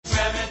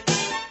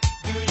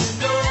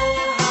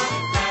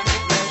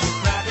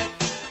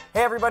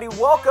everybody.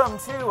 Welcome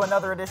to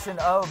another edition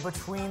of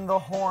Between the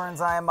Horns.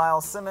 I am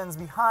Miles Simmons.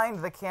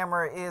 Behind the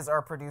camera is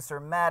our producer,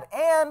 Matt.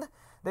 And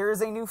there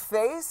is a new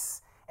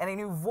face and a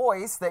new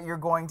voice that you're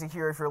going to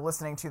hear if you're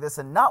listening to this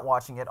and not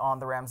watching it on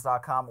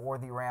therams.com or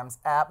the Rams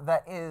app.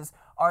 That is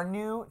our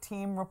new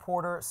team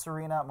reporter,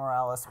 Serena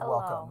Morales. Hello.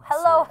 Welcome,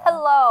 Hello, Serena.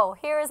 Hello.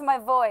 Here is my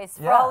voice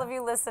for all of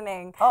you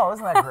listening. Oh,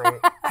 isn't that great?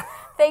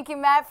 Thank you,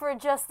 Matt, for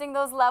adjusting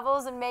those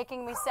levels and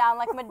making me sound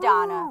like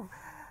Madonna.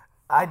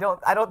 I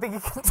don't think you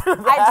can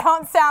do that. I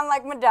don't sound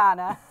like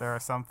Madonna. There are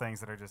some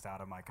things that are just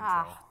out of my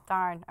control. Ah,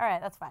 darn. All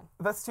right, that's fine.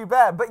 That's too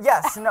bad. But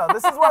yes, no,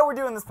 this is why we're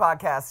doing this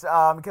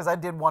podcast, because I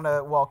did want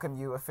to welcome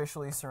you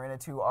officially, Serena,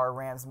 to our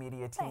Rams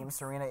media team. Thanks.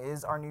 Serena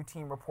is our new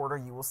team reporter.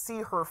 You will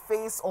see her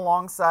face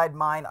alongside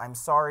mine. I'm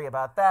sorry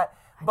about that.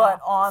 But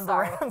on the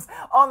Rams,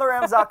 on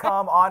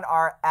therams.com, on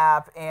our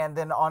app, and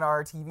then on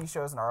our TV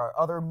shows and our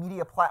other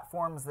media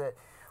platforms that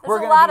we're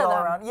going to be all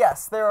around.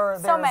 Yes,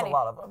 there's a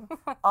lot of them.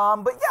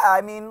 But yeah, I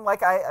mean,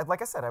 like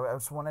I said, I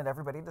just wanted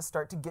everybody to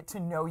start to get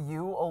to know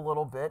you a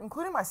little bit,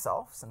 including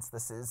myself, since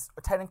this is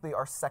technically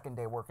our second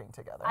day working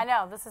together. I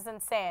know, this is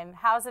insane.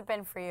 How's it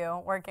been for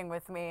you working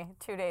with me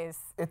 2 days?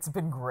 It's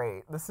been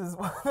great. This is.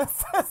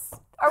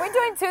 Are we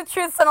doing two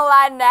truths and a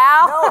lie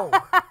now?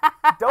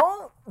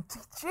 No,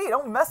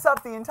 don't mess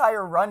up the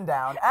entire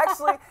rundown.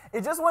 Actually,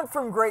 it just went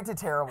from great to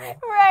terrible.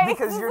 Right.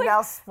 Because you're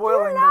now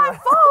spoiling You're not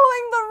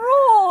following the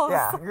rules.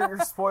 Yeah, you're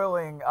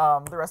spoiling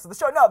the rest of the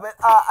show. No, but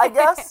I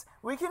guess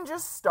we can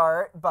just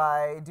start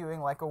by doing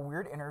like a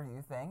weird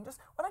interview thing. Just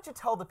why don't you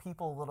tell the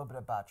people a little bit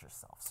about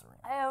yourself, Serena?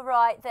 All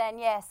right, then,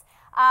 yes.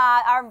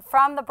 I'm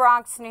from the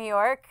Bronx, New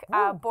York,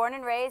 born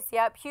and raised.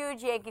 Yep,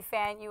 huge Yankee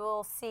fan. You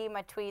will see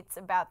my tweets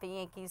about the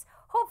Yankees,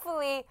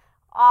 hopefully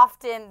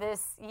often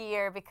this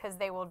year because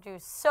they will do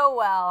so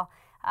well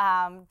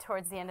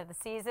towards the end of the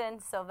season,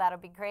 so that'll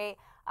be great.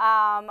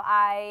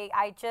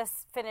 I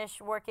just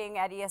finished working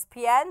at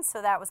ESPN,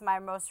 so that was my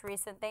most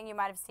recent thing. You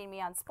might have seen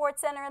me on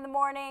SportsCenter in the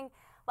morning.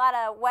 A lot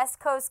of West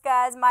Coast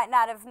guys might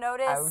not have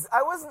noticed.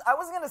 I wasn't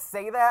gonna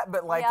say that,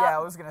 but Yep. I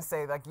was gonna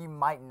say like you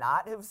might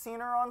not have seen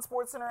her on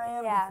SportsCenter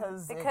AM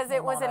because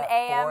it was an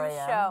AM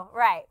show,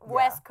 right? Yeah.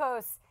 West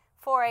Coast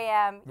 4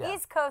 a.m., Yeah.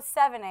 East Coast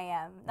 7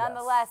 a.m.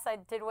 Nonetheless, I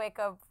did wake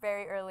up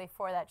very early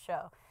for that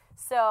show.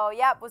 So,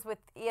 yeah, it was with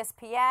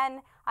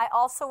ESPN. I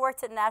also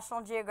worked at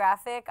National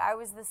Geographic. I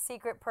was the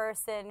secret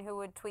person who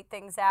would tweet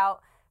things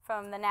out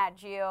from the Nat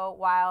Geo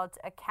Wild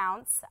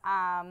accounts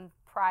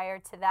prior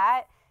to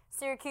that.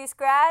 Syracuse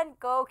grad,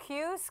 go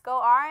Cuse,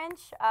 go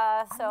Orange.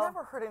 I've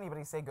never heard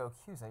anybody say go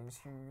Cuse. I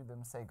just hear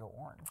them say go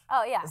Orange.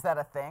 Oh, yeah. Is that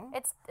a thing?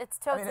 It's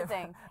totally a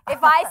thing. If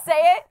I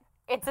say it,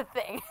 it's a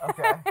thing.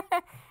 Okay.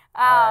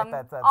 All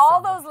right, that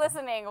all sounds those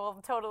listening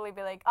will totally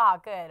be like,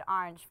 oh, good,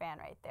 Orange fan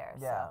right there.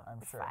 Yeah, so I'm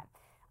it's sure.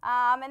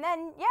 Fine. And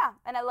then,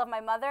 and I love my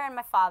mother and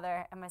my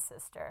father and my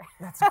sister.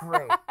 That's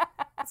great.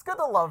 It's good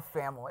to love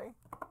family,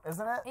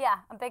 isn't it? Yeah,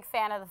 I'm a big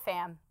fan of the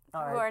fam, who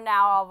right. are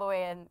now all the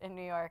way in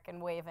New York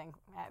and waving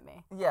at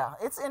me. Yeah,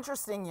 it's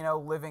interesting,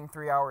 living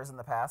 3 hours in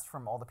the past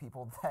from all the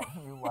people that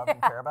you love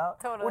and care about.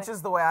 Totally. Which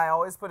is the way I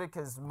always put it,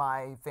 because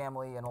my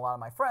family and a lot of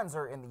my friends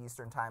are in the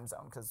Eastern time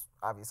zone, because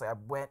obviously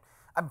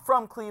I'm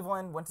from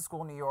Cleveland, went to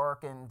school in New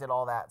York, and did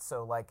all that.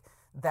 So,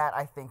 that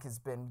I think has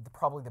been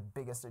probably the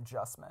biggest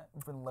adjustment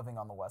from living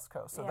on the West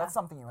Coast. So that's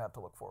something you have to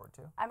look forward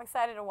to. I'm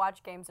excited to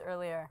watch games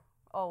earlier,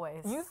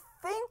 always. You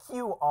think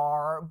you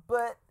are,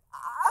 but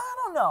I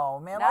don't know,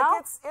 man. No?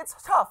 It's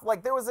tough.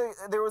 There was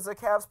a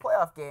Cavs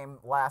playoff game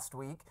last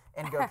week,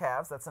 and go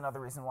Cavs. That's another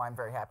reason why I'm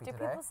very happy Do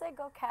today. people say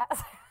go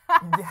Cavs?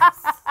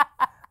 Yes.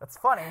 That's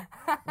funny,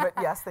 but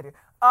yes, they do.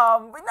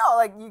 But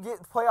no, you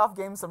get playoff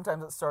games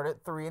sometimes that start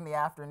at 3 in the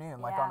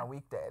afternoon, on a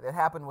weekday. That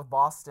happened with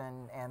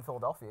Boston and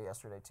Philadelphia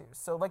yesterday too.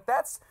 So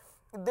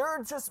there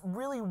are just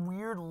really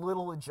weird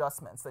little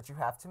adjustments that you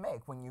have to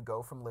make when you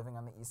go from living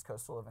on the East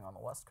Coast to living on the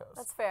West Coast.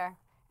 That's fair.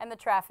 And the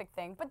traffic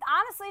thing. But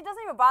honestly, it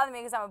doesn't even bother me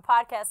because I'm a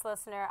podcast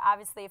listener,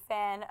 obviously a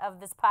fan of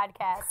this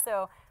podcast,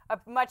 so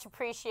much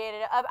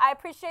appreciated. I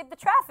appreciate the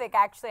traffic,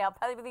 actually. I'll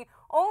probably be the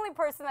only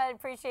person that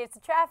appreciates the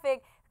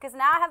traffic because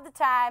now I have the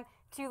time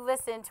to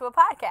listen to a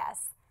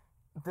podcast.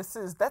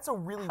 That's a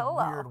really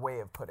weird way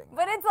of putting it.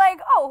 But it's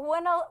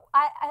when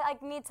I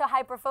need to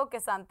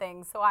hyper-focus on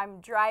things, so I'm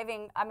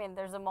driving. I mean,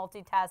 there's a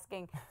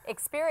multitasking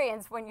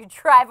experience when you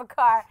drive a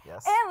car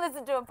and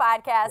listen to a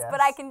podcast,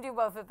 but I can do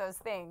both of those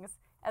things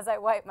as I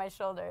wipe my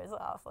shoulders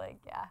off.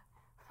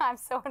 I'm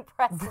so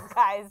impressive,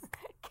 guys.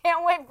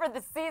 Can't wait for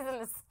the season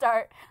to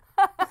start.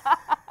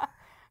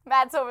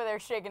 Matt's over there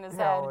shaking his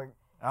head.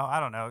 Oh,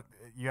 I don't know.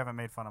 You haven't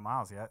made fun of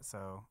Miles yet,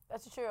 so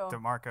That's true.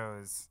 DeMarco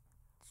is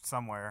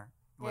somewhere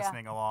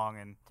listening along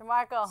and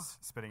DeMarco,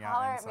 spitting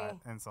holler out at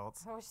me.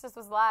 insults. I wish this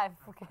was live.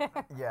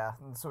 Yeah,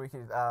 so we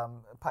could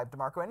pipe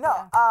DeMarco in.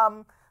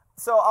 No,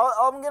 so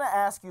I'm going to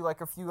ask you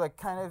a few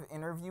kind of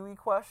interviewee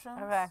questions.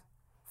 Okay.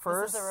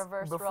 First, this is a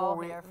reverse before role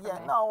we here for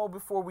me.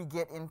 before we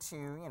get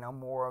into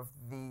more of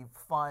the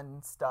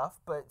fun stuff,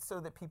 but so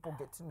that people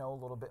get to know a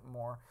little bit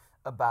more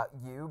about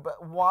you.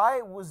 But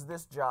why was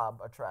this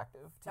job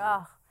attractive to you?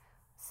 Oh,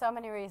 so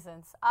many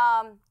reasons.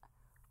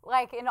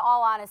 like, in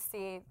all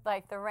honesty,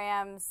 like, the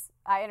Rams,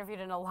 I interviewed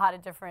in a lot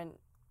of different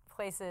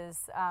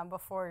places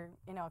before,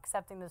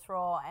 accepting this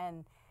role.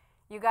 And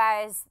you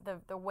guys,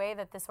 the way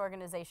that this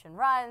organization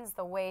runs,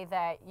 the way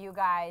that you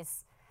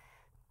guys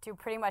do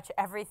pretty much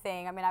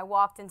everything. I mean, I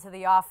walked into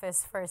the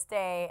office first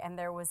day, and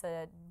there was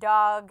a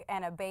dog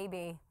and a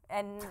baby,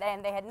 and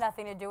they had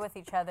nothing to do with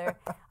each other.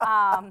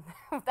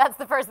 That's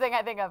the first thing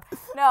I think of.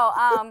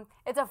 No,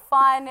 it's a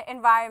fun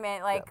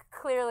environment. Like,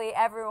 clearly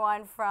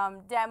everyone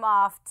from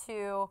Demoff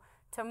to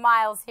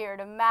Miles here,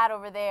 to Matt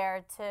over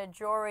there, to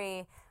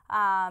Jory,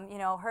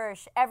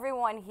 Hirsch,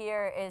 everyone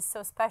here is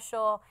so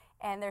special,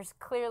 and there's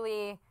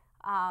clearly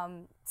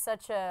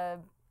such a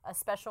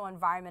special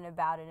environment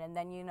about it. And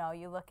then,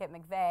 you look at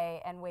McVay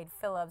and Wade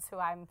Phillips, who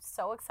I'm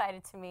so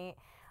excited to meet,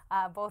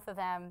 both of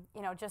them,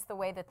 just the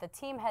way that the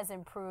team has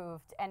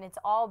improved. And it's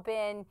all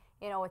been,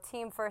 a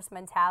team-first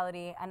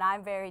mentality, and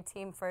I'm very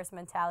team-first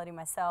mentality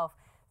myself.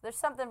 There's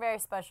something very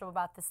special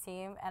about this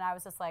team, and I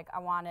was just like, I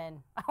want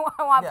in. I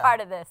want part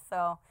of this.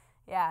 So,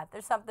 yeah,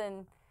 there's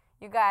something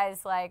you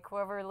guys, like,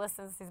 whoever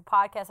listens to these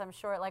podcasts, I'm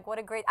sure, like, what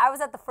a great – I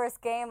was at the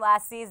first game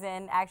last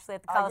season, actually,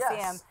 at the Coliseum.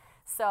 Yes.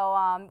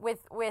 So with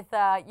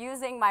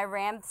using my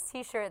Rams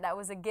T-shirt that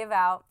was a give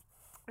out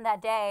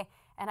that day,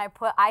 and I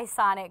put ice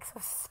on it because it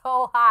was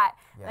so hot,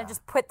 and I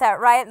just put that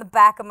right in the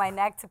back of my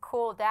neck to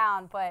cool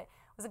down. But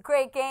it was a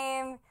great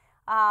game,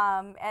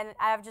 and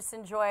I've just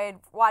enjoyed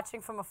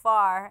watching from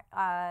afar,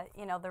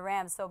 the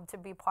Rams. So to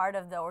be part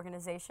of the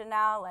organization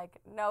now, like,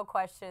 no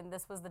question,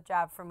 this was the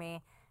job for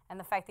me. And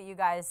the fact that you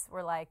guys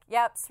were like,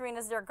 yep,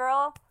 Serena's your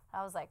girl,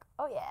 I was like,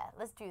 oh, yeah,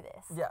 let's do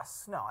this.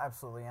 Yes, no,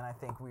 absolutely, and I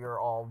think we are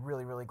all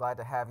really, really glad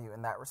to have you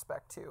in that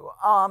respect, too.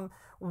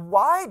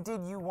 Why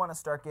did you want to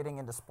start getting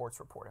into sports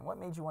reporting? What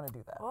made you want to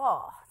do that?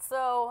 Oh,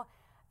 so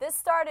this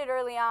started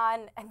early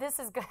on, and this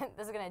is going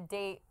to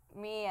date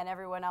me and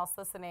everyone else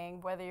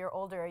listening, whether you're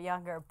older or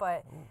younger,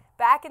 but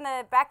back in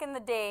the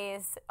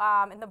days,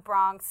 in the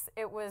Bronx,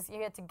 it was,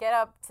 you had to get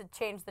up to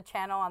change the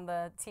channel on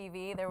the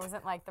TV. There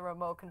wasn't like the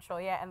remote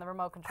control yet, and the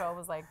remote control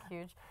was like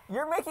huge.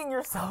 You're making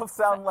yourself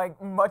sound like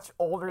much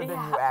older than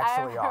you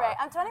actually are. Right.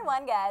 I'm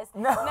 21, guys.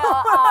 No,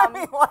 I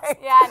mean, like,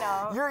 yeah, I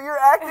know. You're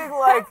acting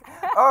like,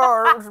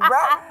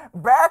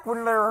 back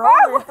when there were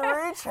only 3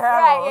 channels.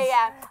 Right,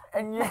 yeah.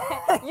 And you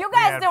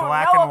guys don't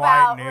black know and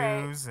about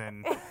white news,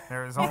 and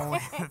there was only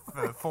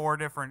the 4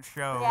 different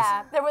shows.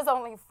 Yeah, there was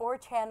only 4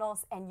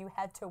 channels, and you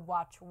had to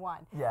watch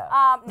one. Yeah.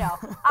 No,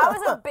 I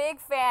was a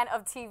big fan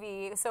of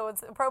TV, so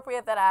it's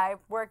appropriate that I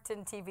worked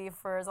in TV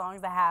for as long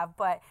as I have.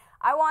 But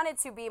I wanted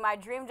to be, my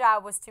dream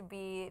job was to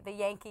be the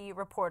Yankee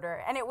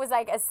reporter, and it was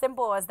like as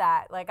simple as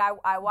that. Like,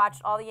 I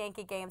watched all the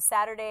Yankee games.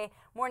 Saturday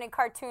morning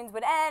cartoons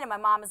would end, and my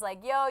mom was like,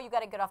 yo, you got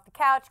to get off the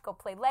couch, go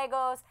play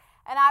Legos.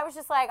 And I was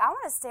just like, I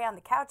want to stay on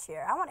the couch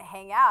here. I want to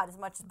hang out as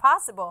much as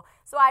possible.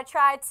 So I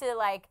tried to,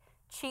 like,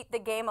 cheat the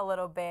game a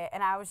little bit.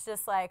 And I was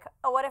just like,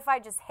 oh, what if I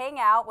just hang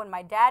out when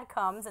my dad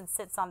comes and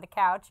sits on the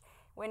couch?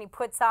 When he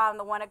puts on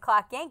the 1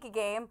 o'clock Yankee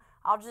game,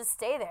 I'll just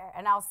stay there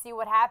and I'll see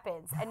what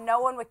happens. And no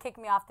one would kick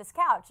me off this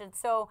couch. And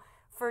so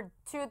for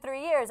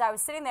 2-3 years, I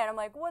was sitting there and I'm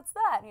like, what's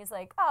that? And he's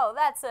like, oh,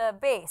 that's a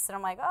base. And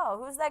I'm like,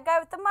 oh, who's that guy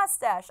with the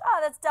mustache? Oh,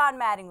 that's Don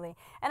Mattingly.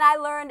 And I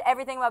learned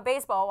everything about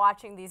baseball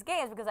watching these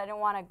games because I didn't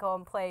want to go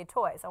and play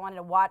toys. I wanted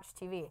to watch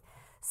TV.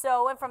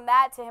 So it went from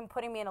that to him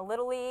putting me in a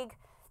little league.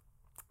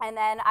 And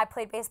then I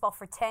played baseball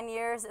for 10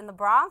 years in the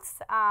Bronx.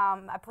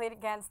 I played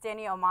against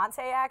Danny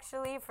Almonte,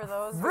 actually, for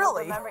those who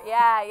remember.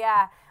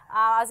 Yeah.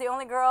 I was the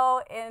only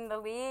girl in the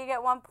league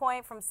at one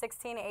point from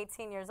 16 to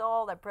 18 years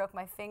old. I broke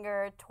my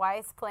finger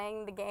twice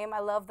playing the game I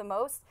love the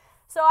most.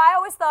 So I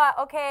always thought,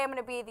 okay, I'm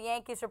going to be the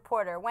Yankees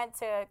reporter. Went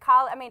to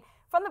college. I mean,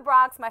 from the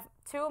Bronx,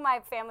 2 of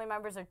my family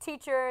members are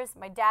teachers.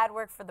 My dad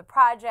worked for the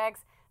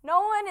projects.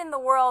 No one in the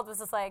world was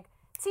just like,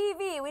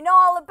 TV, we know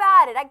all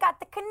about it. I got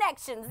the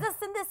connections, this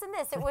and this and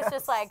this. It was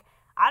just like,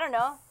 I don't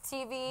know,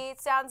 TV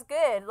sounds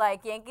good.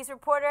 Like, Yankees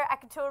reporter, I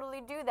could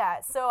totally do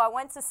that. So I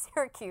went to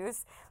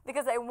Syracuse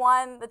because I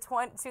won the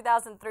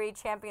 2003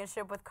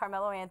 championship with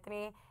Carmelo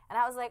Anthony. And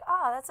I was like,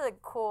 oh, that's a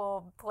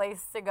cool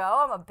place to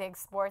go. I'm a big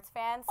sports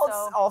fan. So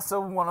it's also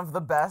one of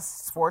the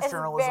best sports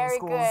journalism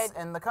schools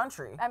in the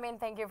country. I mean,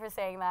 thank you for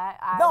saying that.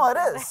 No, it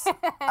is.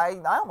 I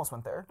almost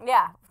went there.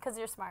 Yeah, because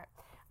you're smart.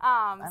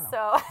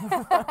 So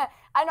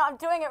I know I'm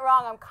doing it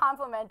wrong. I'm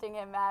complimenting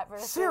him, Matt.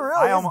 Versus she really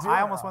I is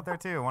almost went there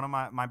too. One of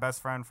my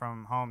best friend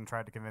from home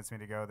tried to convince me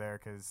to go there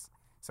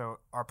so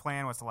our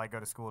plan was to like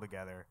go to school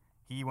together.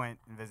 He went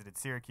and visited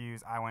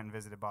Syracuse. I went and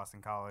visited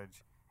Boston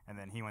College, and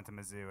then he went to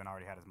Mizzou and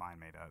already had his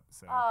mind made up.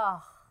 So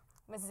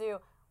Mizzou.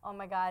 Oh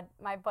my God,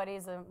 my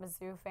buddy's a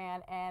Mizzou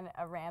fan and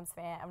a Rams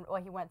fan.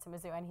 Well, he went to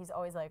Mizzou, and he's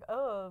always like,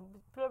 "Oh,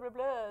 blah blah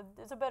blah.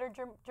 There's a better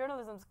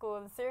journalism school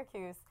in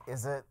Syracuse."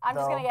 Is it? I'm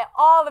just gonna get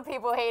all the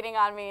people hating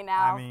on me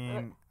now. I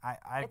mean,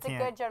 it's a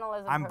good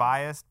journalism. I'm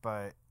biased,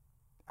 but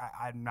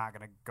I'm not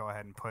gonna go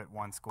ahead and put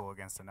one school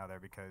against another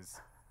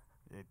because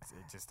it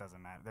just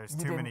doesn't matter. There's You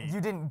too didn't- many.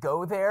 You didn't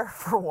go there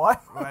for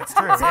what? Well, that's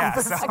true. Yeah.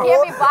 The So, I school.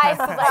 can't be biased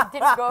because I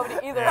didn't go over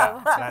to either yeah,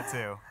 of them. that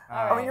too.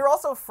 I mean, you're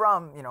also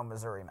from,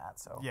 Missouri, Matt.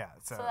 So Yeah.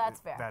 So, So that's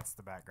fair. That's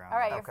the background. All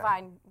right, Okay. you're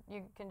fine.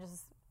 You can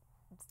just.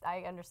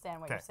 I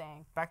understand what you're Okay.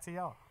 saying. Back to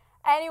y'all.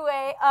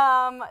 Anyway,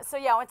 so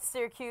yeah, I went to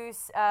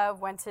Syracuse,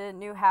 went to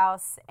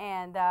Newhouse,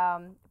 and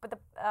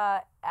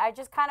I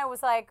just kind of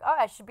was like, oh,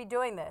 I should be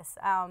doing this.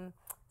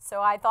 So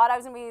I thought I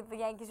was gonna be the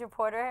Yankees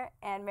reporter,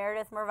 and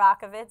Meredith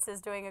Mrvakovits is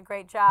doing a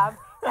great job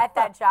at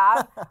that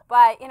job.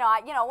 But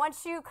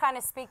once you kind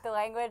of speak the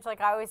language,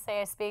 like I always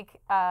say, I speak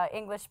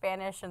English,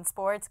 Spanish, and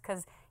sports,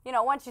 because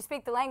once you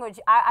speak the language,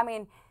 I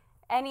mean,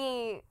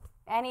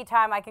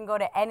 anytime I can go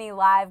to any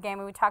live game,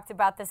 and we talked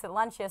about this at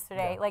lunch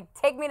yesterday, like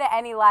take me to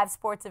any live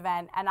sports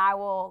event and I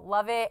will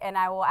love it and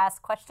I will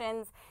ask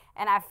questions.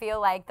 And I feel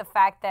like the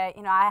fact that,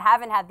 I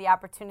haven't had the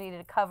opportunity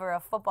to cover a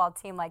football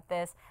team like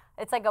this,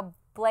 it's like a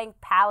blank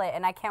palette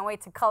and I can't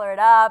wait to color it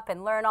up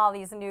and learn all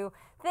these new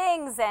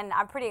things, and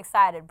I'm pretty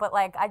excited. But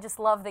like, I just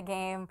love the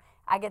game.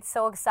 I get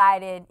so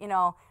excited.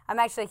 I'm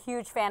actually a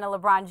huge fan of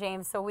LeBron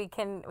James, so we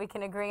can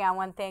agree on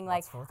one thing.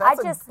 Like, I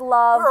just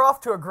love. We're off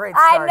to a great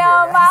I start.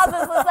 know, here, guys.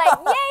 Miles was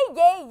like, yay,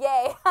 yay,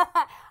 yay.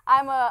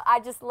 I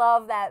just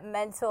love that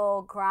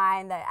mental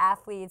grind that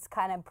athletes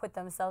kind of put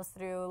themselves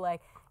through.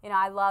 Like,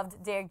 I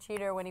loved Derek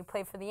Jeter when he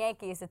played for the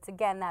Yankees. It's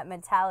again that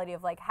mentality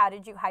of like, how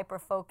did you hyper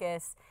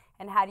focus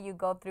and how do you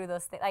go through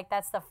those things? Like,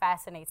 that stuff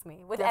fascinates me.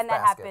 Gift And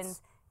that baskets.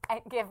 happens.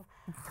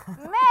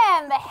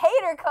 Man, the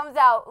hater comes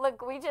out.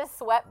 Look, we just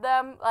swept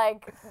them,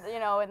 like,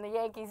 in the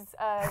Yankees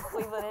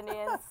Cleveland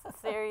Indians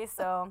series.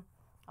 So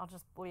I'll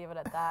just leave it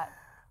at that.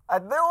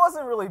 There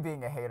wasn't really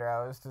being a hater.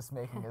 I was just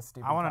making a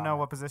stupid I want to know comment.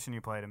 what position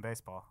you played in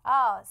baseball.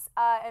 Oh,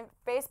 in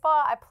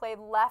baseball, I played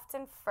left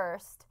and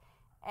first.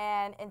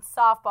 And in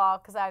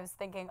softball, because I was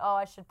thinking,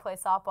 I should play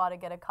softball to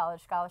get a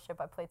college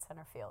scholarship, I played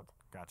center field.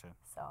 Gotcha.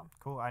 So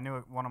Cool. I knew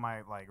one of my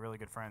really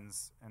good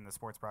friends in the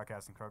sports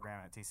broadcasting program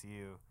at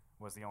TCU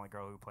was the only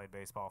girl who played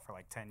baseball for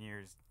 10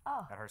 years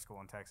at her school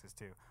in Texas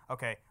too.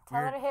 Okay. tell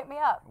her to hit me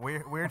up.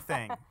 Weird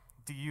thing.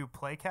 Do you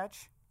play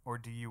catch or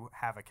do you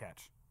have a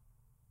catch?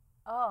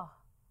 Oh.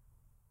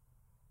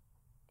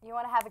 You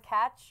want to have a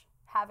catch?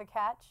 Have a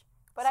catch?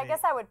 But I See,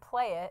 guess I would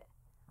play it.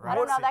 Right? I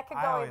don't know. See, That could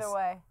I go always- either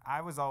way.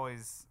 I was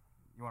always,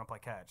 you want to play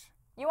catch.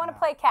 You want to No.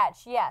 play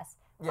catch, yes.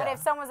 But Yeah. if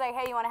someone's like,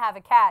 hey, you want to have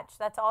a catch,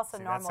 that's also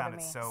See, that normal to sounded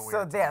me. so So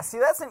weird. to yeah, me. see,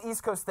 that's an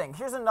East Coast thing.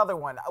 Here's another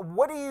one.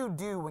 What do you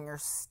do when you're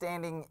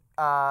standing?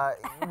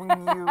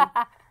 When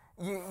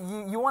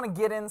you want to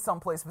get in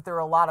someplace, but there are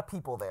a lot of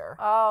people there.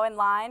 Oh, in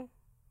line?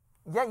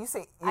 Yeah, you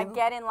say in. I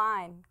get in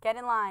line. Get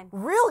in line.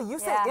 Really, you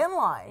say Yeah. in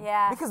line?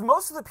 Yeah. Because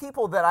most of the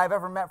people that I've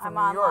ever met from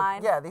I'm New York,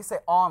 online. yeah, they say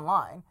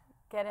online.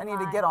 Get in I line.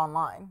 need to get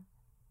online.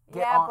 Get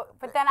Yeah, on-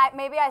 but then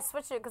maybe I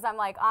switched it because I'm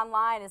like,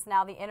 online is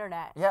now the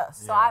internet. Yes.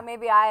 So Yeah.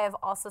 maybe I have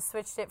also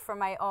switched it for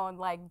my own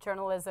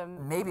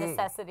journalism Maybe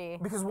necessity.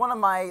 because one of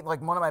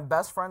my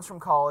best friends from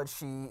college,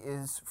 she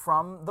is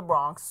from the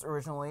Bronx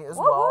originally as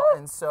well, Woo-hoo.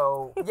 and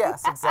so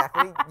yes,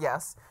 exactly,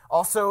 yes.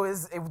 Also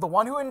is the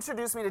one who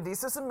introduced me to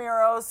Desus and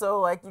Miro,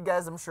 so you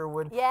guys, I'm sure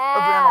would agree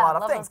on a lot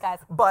of love things. those guys.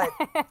 But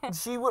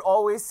she would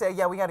always say,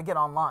 "Yeah, we got to get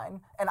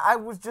online," and I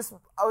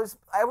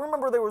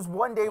remember there was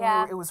one day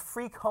Yeah. it was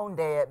free cone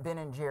day at Ben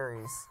and Jerry's.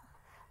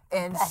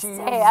 And Best she,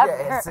 day yeah,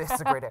 ever.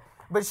 it's a great day.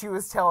 But she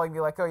was telling me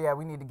oh yeah,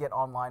 we need to get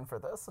online for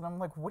this, and I'm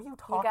like, what are you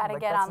talking? gotta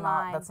get that's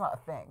online. That's not a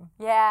thing.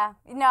 Yeah,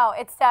 no,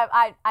 it's that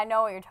I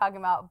know what you're talking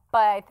about,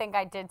 but I think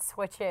I did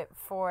switch it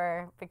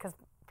because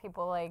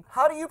people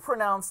How do you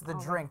pronounce Oh, the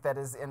drink that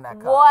is in that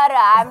cup? water.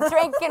 I'm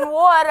drinking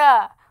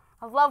water.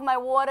 I love my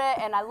water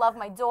and I love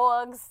my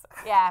dogs.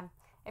 Yeah,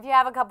 if you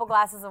have a couple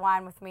glasses of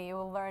wine with me, you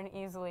will learn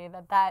easily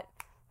that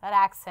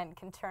accent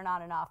can turn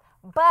on and off.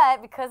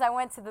 But because I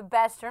went to the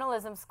best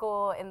journalism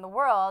school in the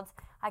world,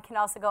 I can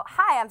also go,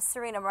 hi, I'm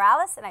Serena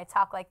Morales, and I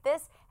talk like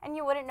this, and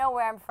you wouldn't know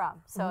where I'm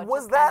from. So it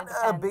Was just that kinda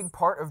a depends. big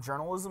part of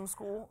journalism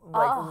school?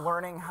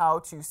 Learning how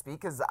to speak?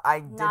 Because I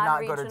did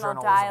not go to Non-regional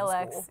journalism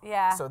dialects, school.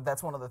 yeah. So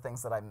that's one of the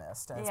things that I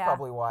missed, and it's Yeah.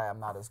 probably why I'm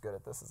not as good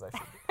at this as I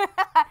should be.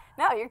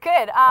 No, you're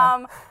good.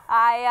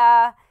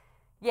 I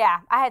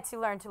had to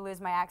learn to lose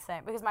my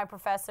accent because my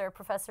Professor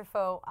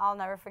Fo, I'll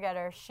never forget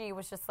her. She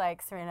was just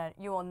like, Serena,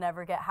 you will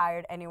never get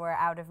hired anywhere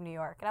out of New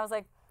York. And I was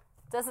like,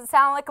 doesn't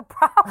sound like a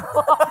problem.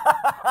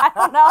 I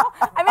don't know.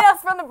 I mean, I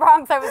was from the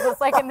Bronx. I was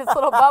just in this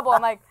little bubble.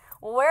 I'm like,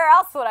 well, where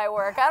else would I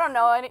work? I don't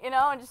know.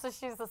 And just so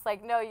she's just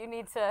like, no, you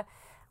need to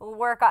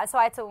work on. So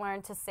I had to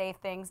learn to say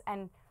things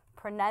and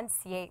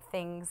pronunciate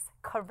things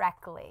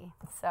correctly.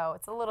 So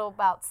it's a little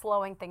about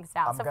slowing things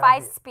down. So if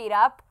I speed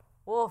up,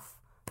 woof,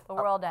 the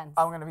world ends.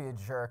 I'm gonna be a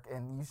jerk,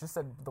 and you just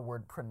said the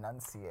word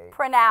pronunciate.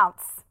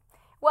 Pronounce.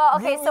 Well,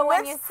 okay, You so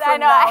when you mixed say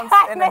no, pronounce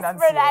I and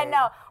mispronounce. I enunciate.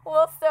 know.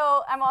 Well,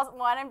 so I'm also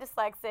I'm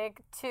dyslexic.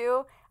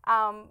 Two,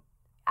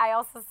 I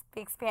also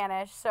speak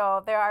Spanish,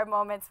 so there are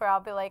moments where I'll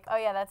be like, oh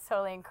yeah, that's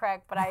totally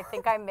incorrect, but I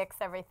think I mix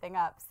everything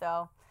up.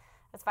 So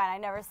It's fine. I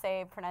never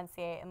say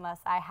pronunciate unless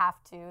I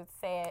have to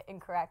say it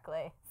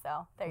incorrectly.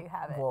 So there you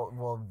have it.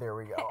 Well, there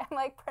we go. I'm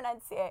like,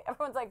 pronunciate.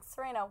 Everyone's like,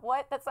 Serena,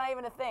 what? That's not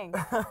even a thing.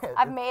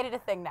 I've made it a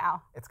thing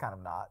now. It's kind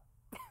of not.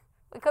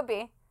 It could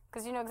be,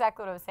 because you know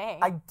exactly what I was saying.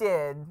 I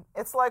did.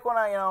 It's like when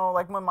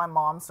like when my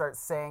mom starts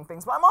saying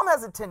things. My mom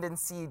has a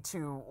tendency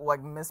to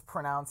like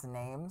mispronounce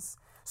names.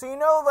 So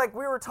like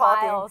we were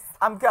talking. Miles.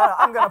 I'm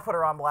gonna put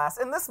her on blast,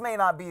 and this may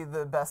not be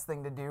the best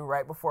thing to do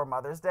right before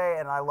Mother's Day.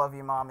 And I love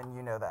you, Mom, and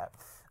you know that.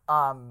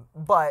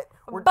 But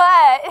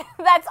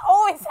that's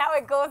always how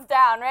it goes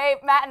down, right?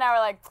 Matt and I were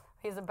like,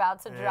 he's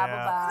about to drop a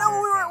bomb.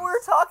 No, we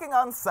were talking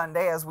on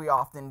Sunday, as we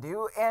often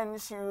do,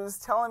 and she was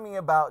telling me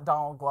about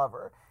Donald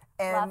Glover.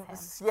 And Love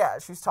him. yeah,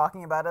 she was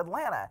talking about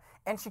Atlanta,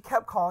 and she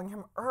kept calling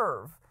him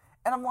Irv.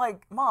 And I'm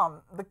like,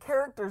 Mom, the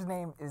character's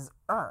name is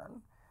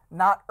Ern,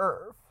 not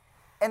Irv.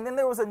 And then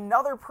there was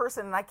another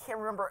person, and I can't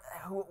remember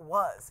who it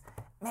was.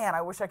 Man,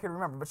 I wish I could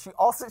remember. But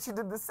she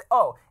did this.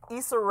 Oh,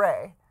 Issa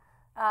Rae.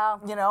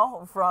 From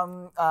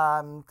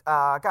the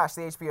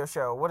HBO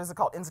show. What is it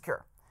called?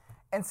 Insecure.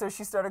 And so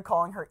she started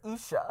calling her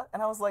Isha,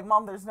 and I was like,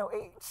 Mom, there's no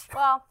H.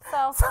 Well,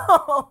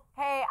 so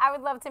hey, I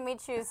would love to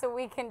meet you so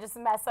we can just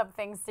mess up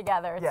things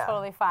together. It's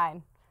totally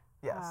fine.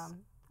 Yes.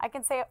 I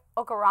can say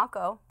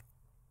Okaranko.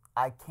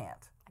 I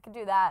can't. I could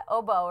do that.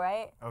 Oboe,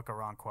 right?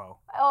 Okaranquo.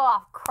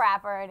 Oh,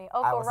 crap already.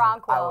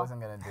 Okaranko. I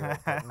wasn't going to do it,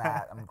 but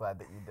Matt, I'm glad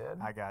that you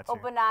did. I got you.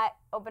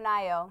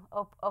 Obanayo.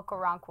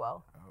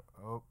 Okaranko.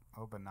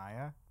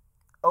 Obanaya?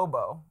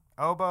 Oboe.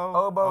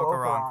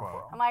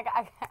 Okaranquo. I'm like,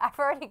 I've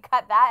already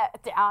cut that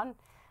down.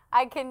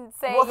 I can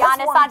say Well,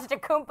 that's Giannis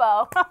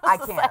Antetokounmpo. I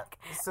can't.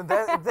 So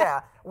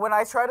when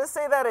I try to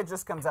say that, it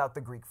just comes out the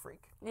Greek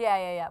freak.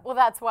 Yeah. Well,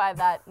 that's why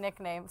that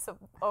nickname. So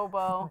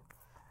Oboe,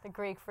 the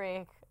Greek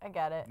freak. I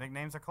get it.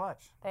 Nicknames are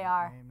clutch. They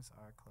are.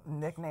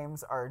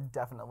 Nicknames are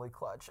definitely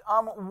clutch.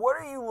 What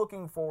are you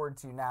looking forward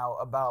to now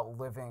about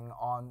living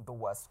on the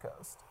West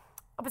Coast?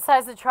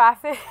 Besides the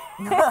traffic.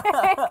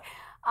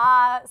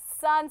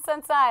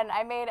 Sun.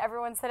 I made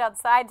everyone sit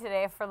outside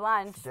today for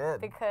lunch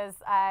because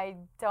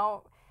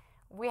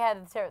we had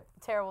a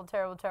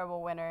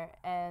terrible winter.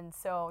 And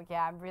so,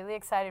 yeah, I'm really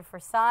excited for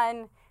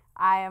sun.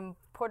 I am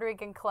Puerto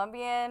Rican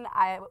Colombian.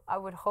 I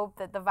would hope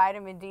that the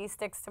vitamin D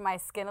sticks to my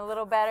skin a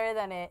little better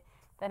than it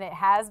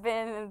has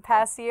been in the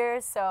past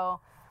years.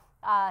 So,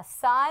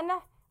 sun,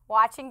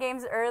 watching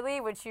games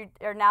early, which you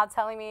are now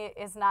telling me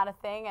is not a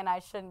thing, and I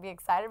shouldn't be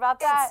excited about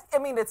that.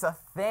 It's a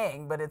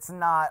thing, but it's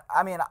not.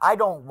 I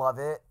don't love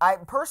it.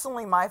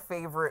 Personally, my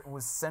favorite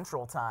was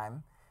Central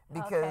Time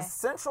because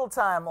Central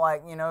Time,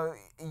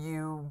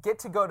 you get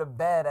to go to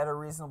bed at a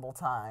reasonable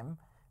time,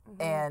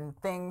 and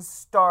things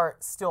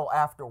start still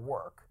after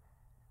work.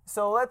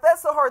 So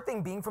that's the hard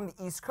thing, being from the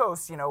East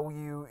Coast, you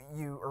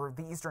or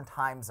the Eastern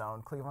time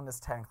zone. Cleveland is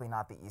technically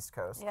not the East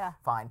Coast. Yeah.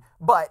 Fine.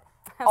 But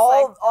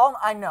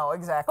I know,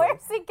 exactly.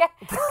 Where's he go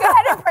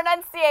ahead and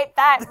pronunciate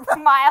that,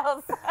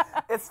 Miles.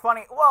 It's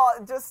funny. Well,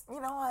 just, you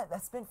know what? I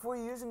spent 4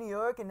 years in New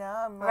York, and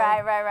now I'm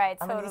right.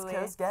 I'm totally. an East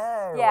Coast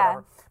guy or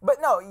whatever. But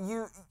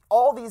no,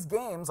 all these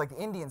games, like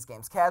the Indians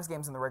games, Cavs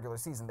games in the regular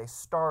season, they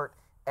start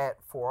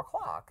at 4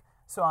 o'clock.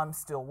 So I'm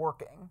still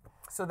working.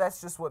 So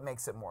that's just what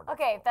makes it more difficult.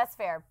 Okay, that's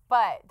fair.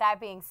 But that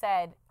being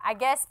said, I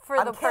guess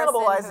for the person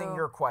cannibalizing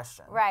your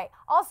question. Right.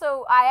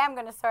 Also, I am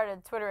going to start a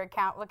Twitter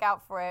account, look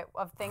out for it,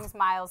 of things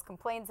Miles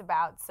complains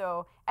about.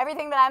 So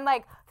everything that I'm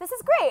like, this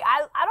is great. I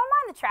don't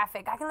mind the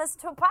traffic. I can listen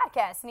to a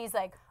podcast. And he's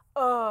like,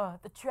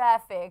 the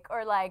traffic.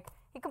 Or like,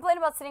 he complained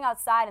about sitting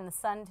outside in the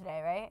sun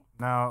today, right?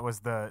 No, it was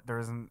there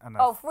isn't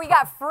enough. Oh, we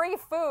got free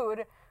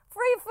food.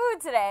 Free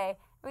food today.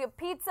 We got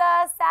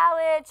pizza,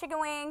 salad, chicken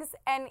wings,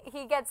 and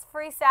he gets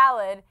free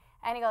salad.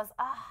 And he goes,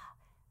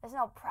 there's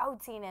no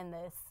protein in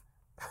this.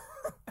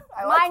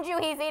 Mind you,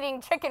 he's eating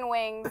chicken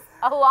wings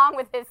along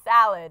with his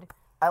salad.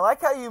 I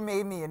like how you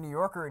made me a New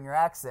Yorker in your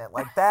accent.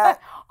 Like that.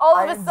 All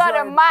of a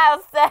sudden,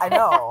 Miles said. I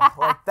know.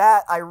 Like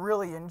that, I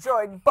really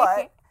enjoyed.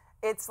 But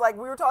it's like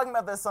we were talking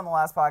about this on the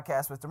last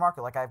podcast with DeMarco.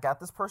 Like, I've got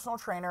this personal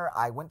trainer.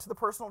 I went to the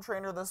personal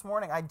trainer this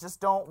morning. I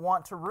just don't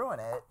want to ruin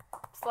it.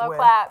 Slow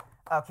clap.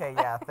 Okay,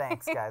 yeah,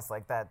 thanks, guys.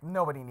 Like that,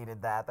 nobody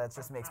needed that. That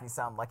just makes me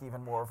sound like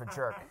even more of a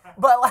jerk.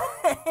 But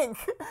like,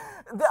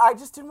 I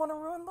just didn't want to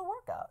ruin the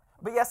workout.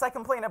 But yes, I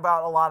complain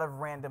about a lot of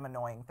random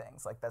annoying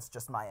things. Like that's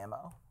just my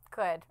MO.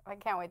 Good. I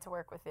can't wait to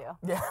work with you.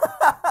 Yeah.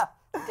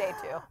 Day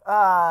 2.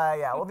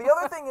 Yeah. Well, the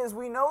other thing is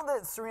we know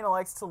that Serena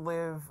likes to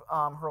live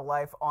her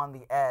life on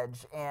the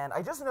edge, and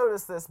I just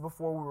noticed this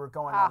before we were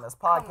going on this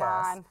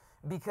podcast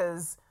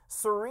because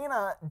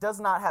Serena does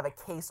not have a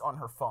case on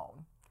her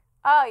phone.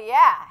 Oh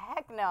yeah,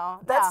 heck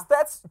no.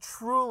 That's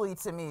truly,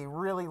 to me,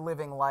 really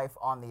living life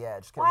on the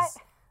edge. What?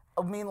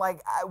 I mean, like,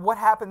 what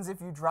happens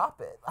if you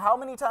drop it? How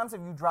many times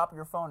have you dropped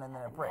your phone and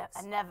then it breaks?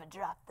 I never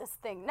dropped this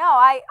thing.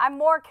 No, I'm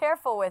more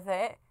careful with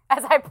it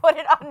as I put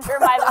it under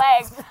my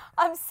leg.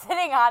 I'm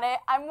sitting on it.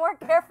 I'm more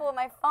careful with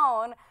my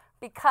phone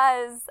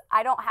because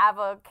I don't have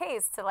a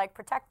case to, like,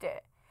 protect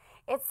it.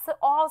 It's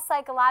all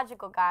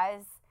psychological,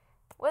 guys.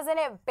 Wasn't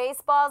it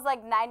baseball's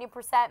like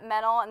 90%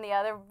 mental and the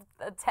other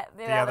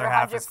the other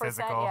half 100%? is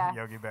physical. Yeah.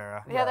 Yogi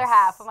Berra. The other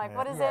half. I'm like, Yeah.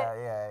 what is it?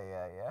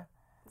 Yeah.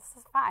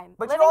 This is fine.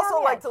 But Living you on also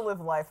the like edge. to live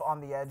life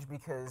on the edge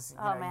because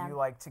Oh, man. you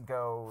like to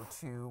go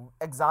to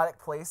exotic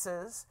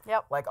places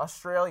Yep. like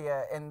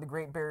Australia and the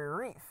Great Barrier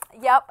Reef.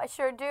 Yep, I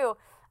sure do.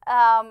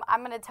 I'm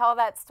going to tell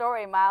that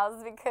story,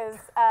 Miles, because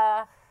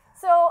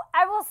so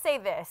I will say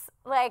this.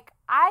 Like,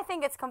 I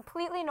think it's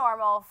completely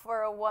normal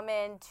for a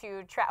woman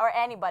to or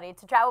anybody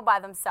to travel by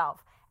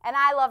themselves. And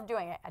I love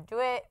doing it. I do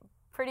it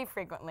pretty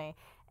frequently.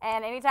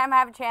 And anytime I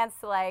have a chance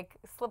to like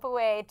slip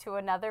away to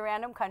another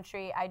random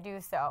country, I do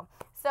so.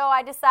 So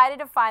I decided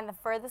to find the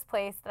furthest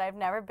place that I've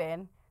never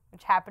been,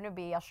 which happened to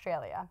be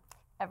Australia.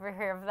 Ever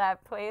hear of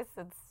that place?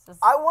 It's just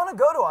I want to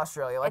go to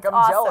Australia. Like, It's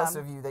I'm jealous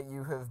awesome. of you that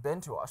you have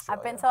been to Australia.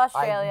 I've been to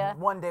Australia. I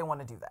one day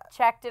want to do that.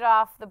 checked it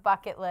off the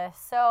bucket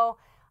list. So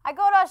I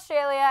go to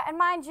Australia, and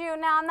mind you,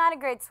 now I'm not a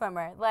great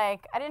swimmer.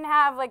 Like, I didn't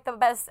have like the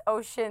best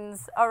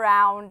oceans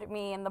around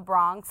me in the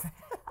Bronx.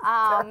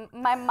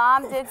 My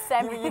mom did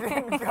send me. You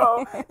didn't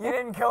go. You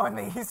didn't go in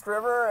the East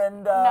River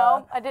and.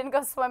 No, I didn't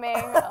go swimming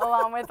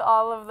along with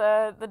all of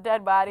the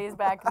dead bodies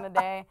back in the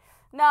day.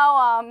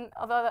 No,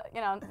 although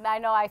I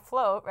know I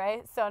float,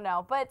 right? So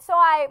no, but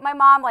my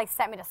mom like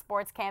sent me to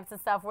sports camps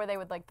and stuff where they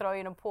would like throw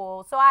you in a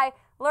pool. So I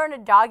learned a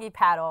doggy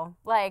paddle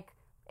like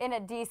in a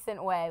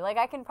decent way. Like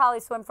I can probably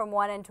swim from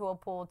one end to a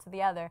pool to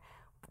the other.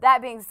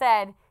 That being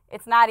said,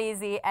 it's not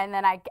easy, and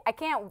then I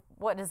can't.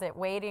 What is it?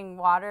 Wading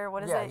water?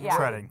 What is Yeah, it? you're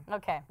treading.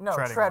 Okay. No,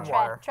 Treading tread water.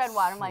 water. Tread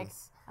water. Jeez. I'm like.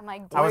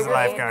 I was a dude.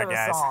 lifeguard, Into the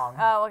guys. song.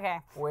 Oh, okay.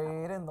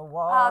 Wade in the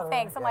water. Oh,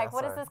 thanks. I'm Yeah, like,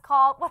 what is sorry. this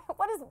called?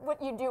 What is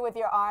what you do with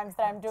your arms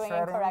that I'm doing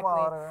Treading incorrectly?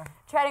 water.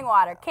 Treading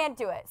water. Can't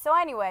do it. So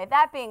anyway,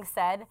 that being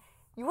said,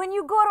 when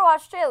you go to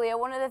Australia,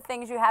 one of the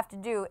things you have to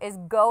do is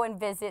go and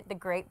visit the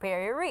Great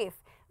Barrier Reef.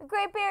 The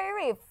Great Barrier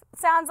Reef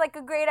sounds like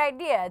a great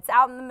idea. It's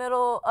out in the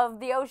middle of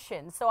the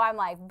ocean. So I'm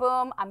like,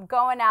 boom, I'm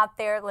going out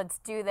there. Let's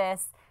do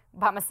this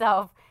by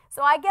myself.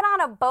 So I get on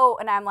a boat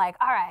and I'm like,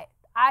 all right,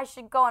 I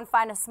should go and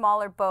find a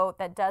smaller boat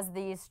that does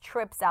these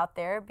trips out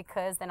there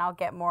because then I'll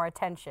get more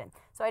attention.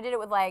 So I did it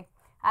with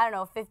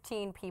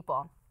 15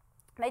 people.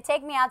 They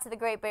take me out to the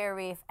Great Barrier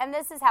Reef, and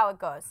this is how it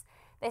goes.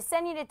 They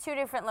send you to 2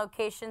 different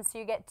locations, so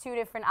you get 2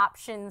 different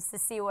options to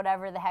see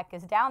whatever the heck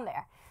is down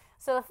there.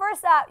 So the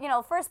first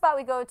spot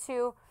we go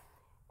to,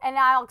 and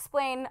I'll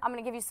explain, I'm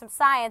going to give you some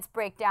science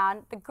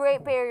breakdown. The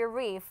Great Barrier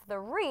Reef,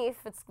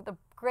 it's the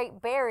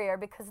Great Barrier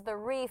because the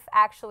reef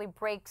actually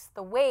breaks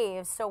the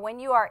waves. So when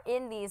you are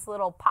in these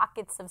little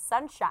pockets of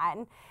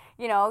sunshine,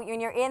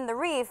 when you're in the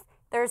reef,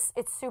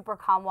 it's super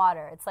calm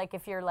water. It's like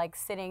if you're like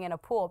sitting in a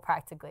pool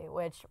practically,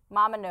 which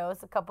Mama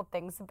knows a couple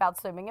things about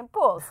swimming in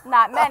pools.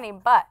 Not many,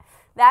 but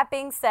that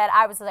being said,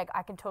 I was like,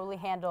 I can totally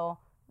handle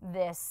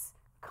this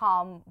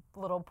calm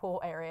little pool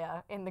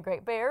area in the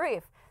Great Barrier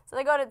Reef. So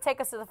they go to take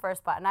us to the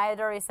first spot, and I had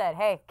already said,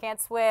 hey, can't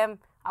swim,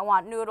 I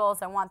want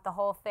noodles, I want the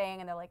whole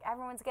thing. And they're like,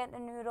 everyone's getting a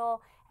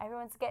noodle,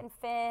 everyone's getting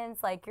fins,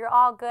 like you're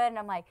all good. And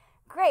I'm like,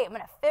 great, I'm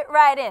gonna fit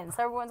right in.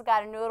 So everyone's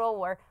got a noodle,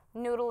 we're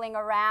noodling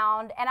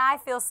around, and I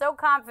feel so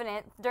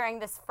confident during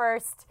this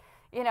first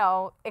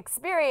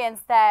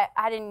experience that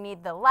I didn't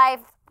need the life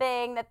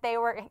thing that they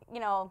were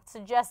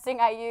suggesting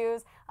I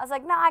use. I was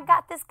like, no, I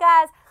got this,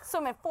 guys.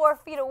 Swimming 4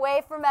 feet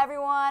away from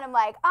everyone. I'm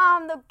like,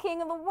 I'm the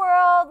king of the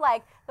world,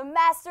 like the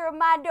master of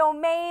my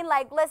domain,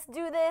 like let's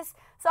do this.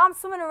 So I'm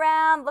swimming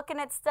around looking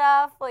at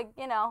stuff, like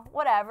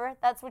whatever.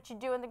 That's what you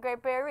do in the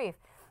Great Barrier Reef.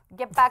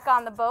 Get back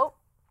on the boat,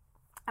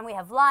 and we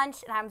have lunch,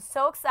 and I'm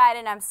so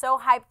excited, I'm so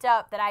hyped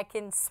up that I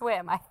can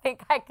swim. I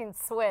think I can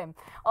swim.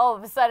 All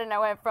of a sudden, I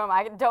went from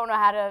I don't know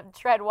how to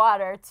tread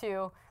water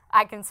to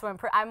I can swim.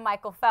 I'm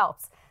Michael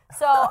Phelps.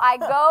 So I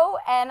go,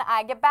 and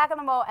I get back on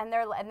the boat,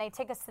 and they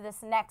take us to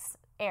this next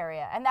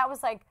area. And that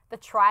was like the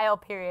trial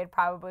period,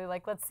 probably.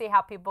 Like, let's see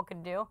how people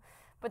can do.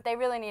 But they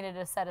really needed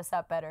to set us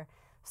up better.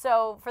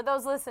 So for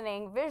those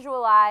listening,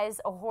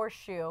 visualize a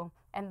horseshoe,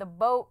 and the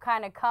boat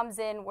kind of comes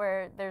in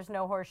where there's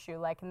no horseshoe,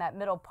 like in that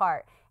middle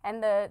part.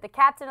 And the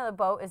captain of the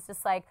boat is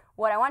just like,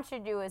 what I want you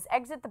to do is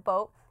exit the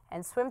boat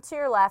and swim to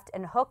your left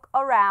and hook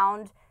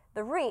around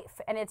the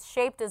reef. And it's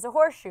shaped as a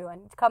horseshoe.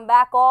 And come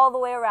back all the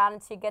way around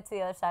until you get to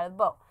the other side of the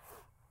boat.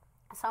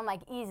 So I'm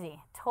like, easy,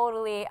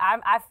 totally.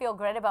 I feel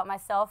great about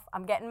myself.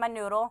 I'm getting my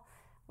noodle.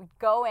 We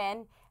go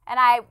in. And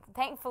I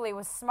thankfully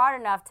was smart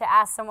enough to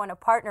ask someone to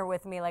partner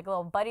with me, like a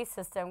little buddy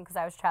system, because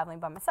I was traveling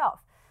by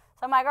myself.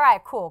 So I'm like, all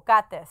right, cool,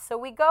 got this. So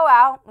we go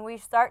out and we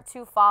start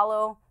to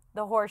follow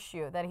the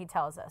horseshoe that he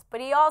tells us.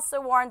 But he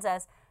also warns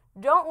us,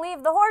 don't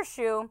leave the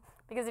horseshoe,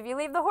 because if you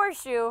leave the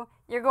horseshoe,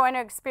 you're going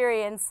to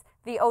experience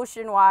the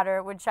ocean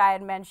water, which I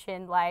had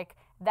mentioned, like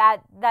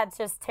that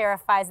just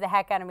terrifies the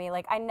heck out of me.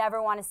 Like I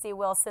never want to see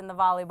Wilson, the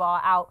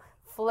volleyball, out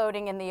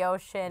floating in the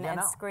ocean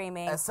and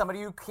screaming. As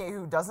somebody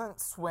who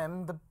doesn't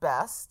swim the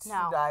best,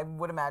 No. I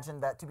would imagine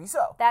that to be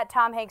so. That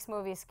Tom Hanks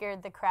movie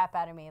scared the crap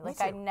out of me. Like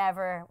too. I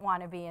never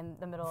want to be in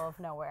the middle of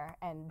nowhere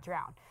and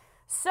drown.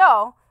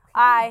 So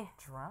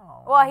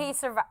Drowned. Well, he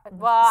survived.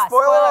 Well,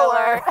 Spoiler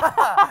alert.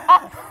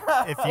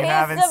 If you He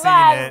haven't seen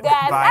survived it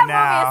that. by That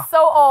now, movie is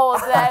so old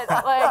that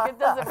like it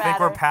doesn't I matter. think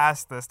we're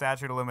past the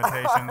statute of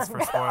limitations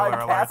for spoiler On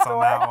alerts on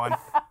that Castaway? one.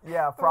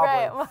 Yeah,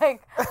 probably. Right,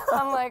 like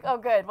I'm like, oh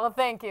good, well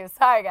thank you.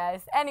 Sorry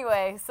guys.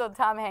 Anyway, so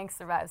Tom Hanks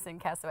survives in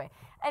Castaway.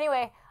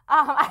 Anyway,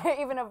 I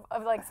even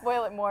have like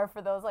spoil it more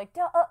for those like,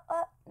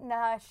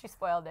 nah, she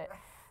spoiled it.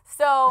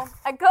 So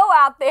I go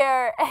out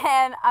there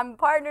and I'm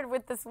partnered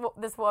with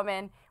this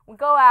woman. We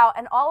go out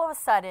and all of a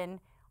sudden,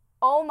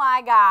 oh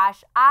my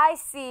gosh, I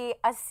see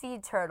a sea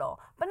turtle,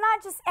 but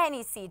not just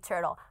any sea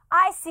turtle.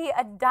 I see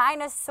a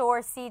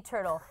dinosaur sea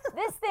turtle.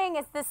 This thing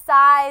is the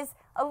size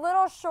a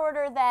little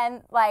shorter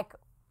than like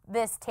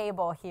this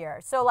table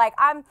here. So like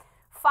I'm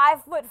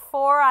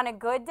 5'4" on a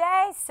good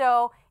day,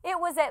 so it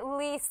was at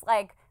least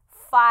like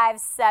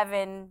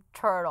 5'7"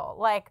 turtle.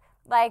 Like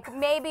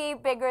maybe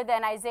bigger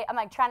than Isaiah. I'm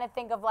like trying to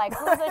think of like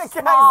who's a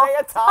small.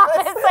 Isaiah Thomas?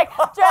 It's like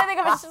trying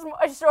to think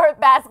of a short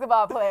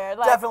basketball player.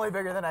 Like, Definitely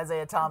bigger than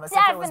Isaiah Thomas. if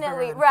it was bigger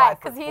definitely than right,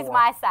 because he's 5'4".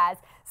 my size.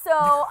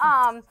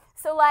 So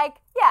so like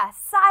yeah,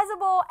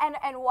 sizable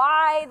and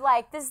wide.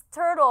 Like this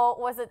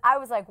turtle I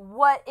was like,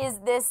 what is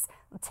this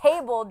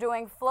table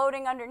doing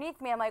floating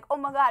underneath me? I'm like, oh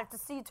my god, it's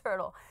a sea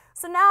turtle.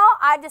 So now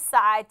I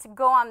decide to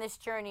go on this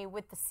journey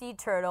with the sea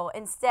turtle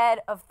instead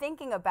of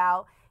thinking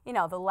about, you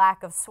know, the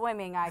lack of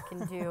swimming I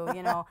can do,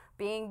 you know,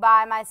 being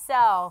by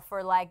myself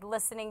or like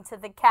listening to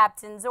the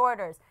captain's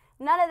orders.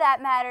 None of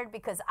that mattered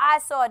because I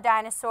saw a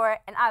dinosaur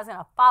and I was going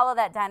to follow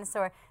that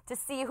dinosaur to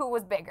see who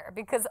was bigger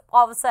because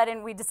all of a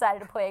sudden we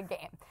decided to play a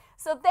game.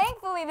 So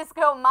thankfully this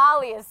girl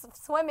Molly is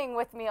swimming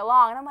with me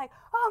along and I'm like,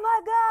 oh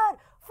my God,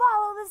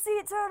 follow the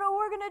sea turtle.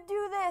 We're going to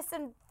do this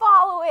and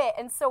follow it.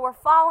 And so we're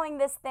following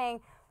this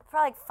thing for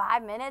like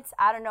 5 minutes.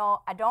 I don't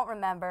know. I don't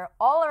remember.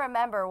 All I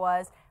remember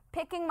was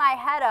picking my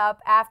head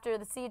up after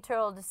the sea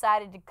turtle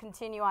decided to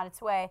continue on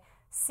its way.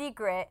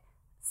 Secret,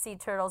 sea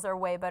turtles are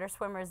way better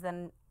swimmers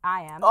than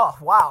I am. Oh,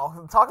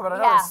 wow. Talk about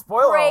another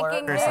spoiler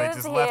breaking alert. Seriously, news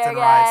just here, left and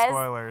guys. right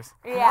spoilers.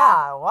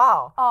 Yeah,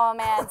 wow. Oh,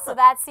 man. So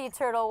that sea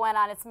turtle went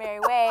on its merry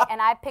way,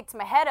 and I picked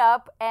my head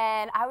up,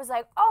 and I was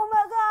like, oh,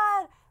 my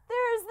God,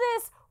 there's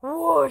this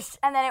whoosh.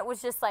 And then it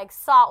was just like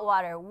salt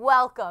water.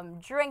 Welcome.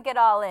 Drink it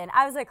all in.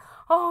 I was like,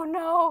 oh,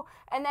 no.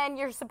 And then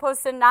you're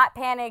supposed to not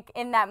panic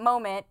in that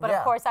moment. But,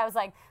 of course, I was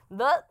like,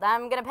 look,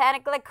 I'm going to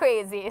panic like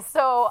crazy.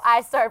 So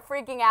I start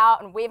freaking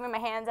out and waving my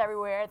hands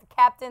everywhere. The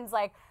captain's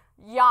like,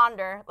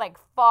 yonder, like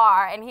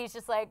far, and he's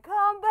just like,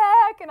 come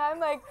back, and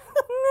I'm like,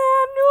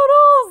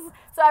 noodles.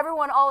 So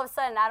everyone, all of a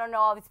sudden, I don't know,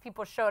 all these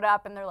people showed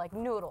up and they're like,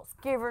 noodles,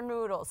 give her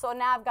noodles. So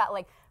now I've got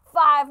like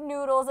 5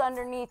 noodles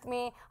underneath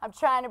me. I'm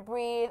trying to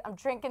breathe. I'm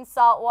drinking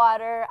salt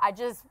water.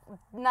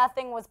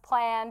 Nothing was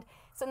planned.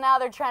 So now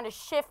they're trying to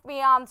shift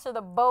me onto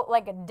the boat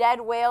like a dead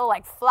whale,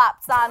 like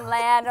flops on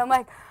land. I'm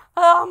like,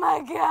 oh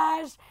my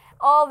gosh.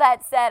 All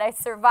that said, I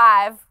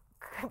survive.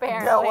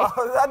 Apparently. Yeah,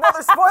 well,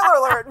 another spoiler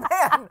alert,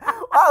 man.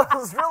 I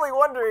was really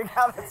wondering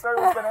how the story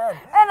was going to end.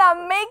 And I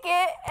make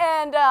it,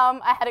 and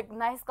I had a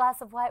nice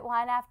glass of white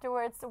wine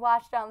afterwards to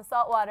wash down the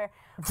salt water.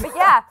 But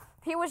yeah,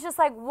 he was just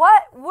like,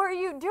 what were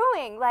you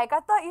doing? Like, I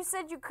thought you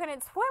said you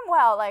couldn't swim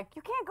well. Like,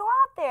 you can't go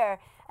out there.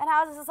 And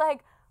I was just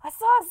like, I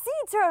saw a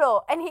sea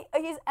turtle. And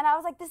I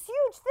was like, this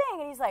huge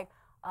thing. And he's like,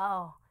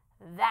 oh,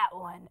 that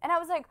one. And I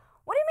was like,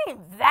 what do you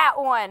mean that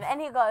one?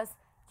 And he goes,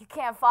 you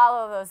can't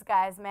follow those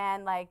guys,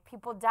 man. Like,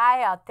 people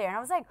die out there. And I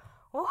was like,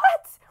 what?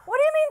 What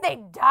do you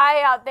mean they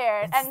die out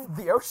there? And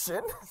the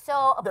ocean.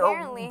 So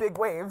apparently, big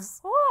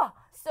waves.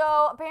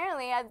 So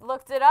apparently, I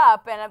looked it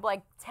up, and I'm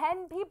like,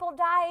 10 people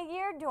die a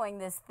year doing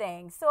this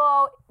thing.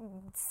 So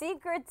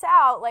secrets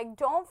out, like,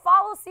 don't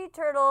follow sea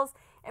turtles,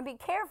 and be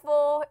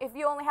careful if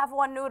you only have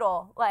one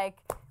noodle. Like,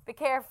 be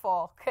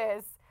careful,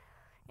 because,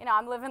 you know,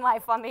 I'm living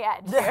life on the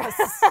edge.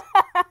 Yes.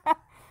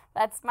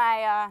 That's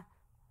my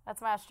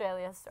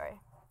Australia story.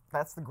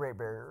 That's the Great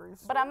Barrier Reef.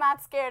 But I'm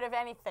not scared of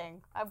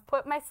anything. I've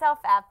put myself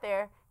out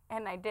there,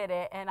 and I did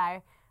it, and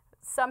I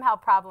somehow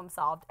problem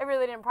solved. I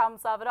really didn't problem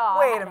solve at all.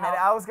 Wait a minute.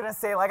 I was going to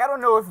say, like, I don't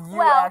know if you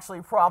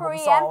actually problem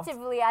solved.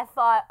 Preemptively, I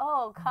thought,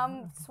 oh,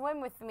 come swim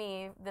with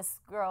me, this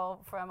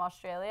girl from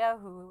Australia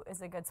who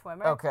is a good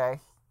swimmer. Okay.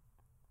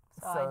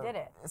 So I did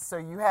it. So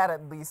you had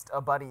at least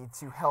a buddy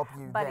to help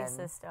you Buddy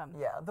system.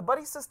 Yeah, the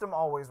buddy system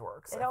always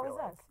works. It always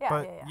does. Yeah,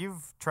 but yeah.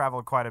 you've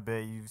traveled quite a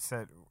bit. You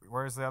said,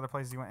 where's the other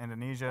places you went?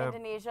 Indonesia,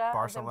 Barcelona.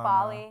 I was in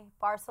Bali,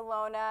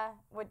 Barcelona,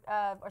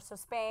 so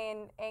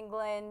Spain,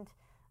 England.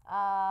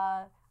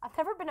 I've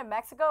never been to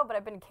Mexico, but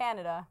I've been to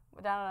Canada.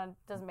 Which I don't know,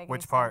 doesn't make any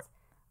sense. Which part?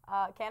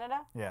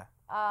 Canada? Yeah.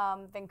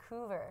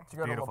 Vancouver. Did you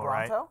go Beautiful, to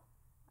Lebronto? right?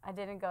 I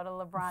didn't go to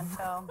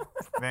Lebronto.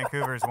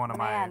 Vancouver is one of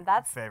my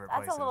favorite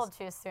places. That's a little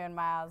too soon,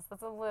 Miles.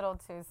 That's a little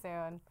too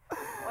soon.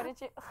 What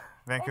did you...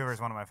 Vancouver is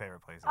one of my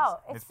favorite places. Oh,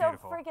 it's so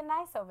beautiful. freaking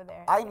nice over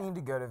there. I need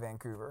to go to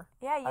Vancouver.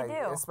 Yeah, you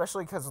do.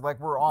 Especially because, like,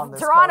 we're on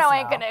this Toronto coast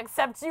ain't now. going to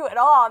accept you at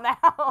all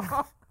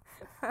now.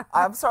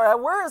 I'm sorry,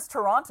 where is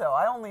Toronto?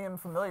 I only am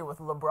familiar with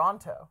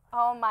LeBronto.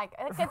 Oh my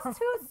God, it's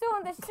too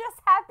soon. This just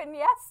happened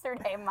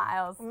yesterday,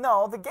 Miles.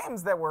 No, the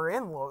games that were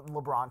in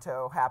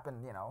LeBronto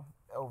happened,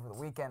 over the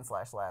weekend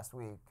 / last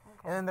week. Okay.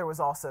 And then there was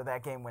also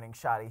that game-winning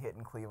shot he hit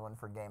in Cleveland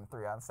for Game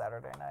 3 on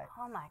Saturday night.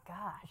 Oh my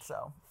gosh.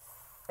 So,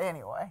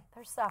 anyway.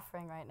 They're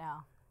suffering right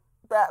now.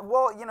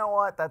 Well, you know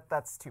what?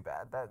 That's too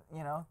bad.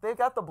 They've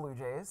got the Blue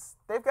Jays.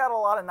 They've got a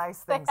lot of nice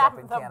things up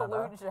in Canada.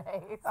 Blue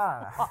Jays.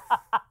 I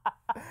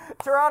don't know.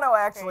 Toronto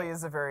actually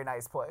is a very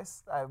nice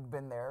place. I've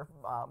been there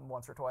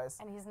once or twice.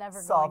 And he's never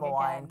saw going the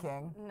Lion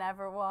again. King.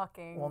 Never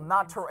walking. Well,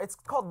 not it's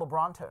called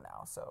LeBronto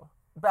now. So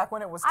back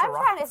when it was I'm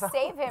Toronto. trying to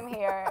save him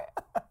here,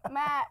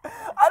 Matt.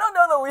 I don't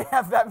know that we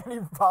have that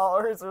many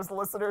followers or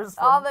listeners.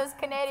 From, all those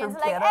Canadians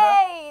from like, Canada.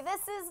 hey,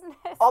 this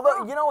is.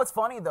 Although, you know what's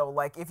funny though,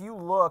 like if you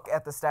look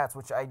at the stats,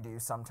 which I do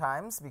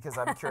sometimes because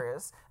I'm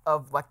curious,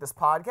 of like this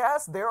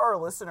podcast, there are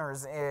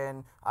listeners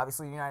in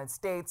obviously the United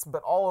States,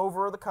 but all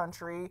over the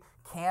country,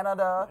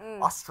 Canada,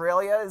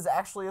 Australia is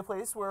actually a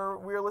place where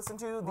we're listened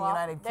to, the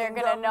United Kingdom.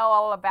 They're going to know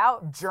all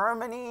about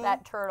Germany.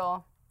 that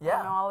turtle.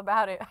 Yeah. I know all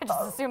about it. I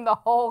just assume the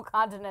whole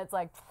continent's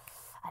like,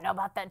 I know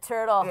about that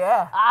turtle.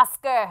 Yeah.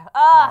 Oscar.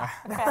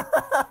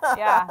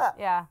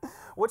 Yeah.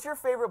 What's your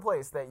favorite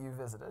place that you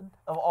visited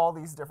of all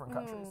these different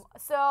countries?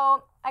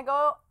 So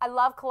I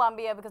love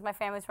Colombia because my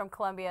family's from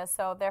Colombia.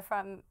 So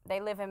they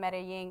live in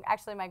Medellin.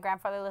 Actually, my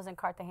grandfather lives in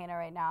Cartagena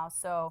right now.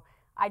 So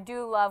I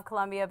do love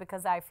Colombia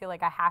because I feel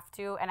like I have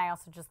to. And I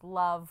also just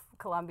love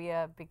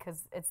Colombia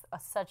because it's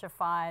such a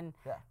fun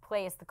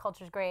place. The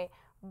culture's great.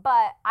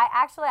 But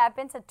I've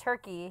been to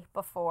Turkey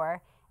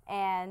before.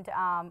 And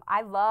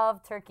I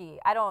love Turkey.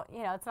 I don't,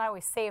 it's not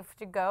always safe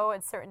to go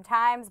at certain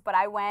times, but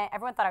I went.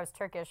 Everyone thought I was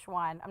Turkish.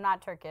 I'm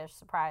not Turkish,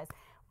 surprise.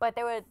 But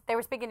they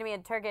were speaking to me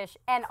in Turkish,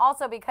 and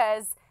also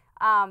because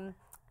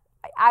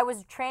I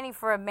was training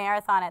for a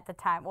marathon at the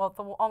time. Well,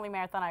 the only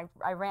marathon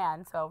I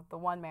ran, so the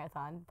one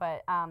marathon.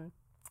 But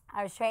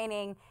I was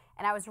training,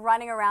 and I was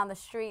running around the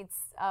streets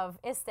of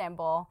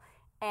Istanbul.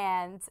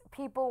 And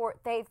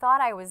they thought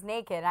I was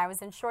naked. I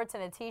was in shorts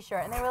and a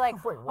t-shirt. And they were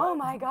like, Wait, what? oh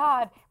my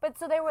God. But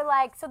so they were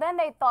like, so then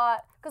they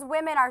thought, because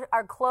women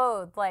are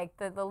clothed, like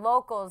the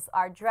locals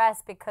are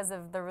dressed because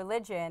of the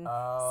religion.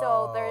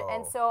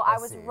 So I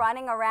was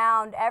running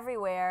around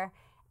everywhere.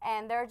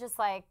 And they're just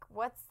like,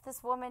 what's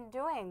this woman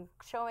doing,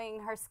 showing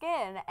her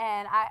skin?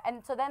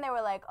 And so then they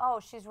were like, oh,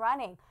 she's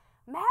running.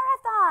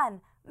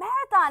 Marathon.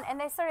 And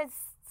they started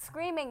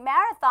screaming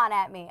marathon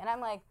at me. And I'm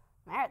like,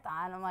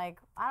 marathon. I'm like,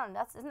 I don't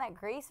know, isn't that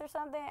Greece or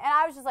something? And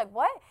I was just like,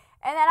 what?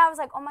 And then I was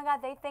like, oh my God,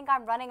 they think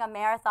I'm running a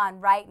marathon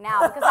right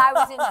now because I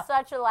was in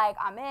such a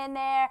I'm in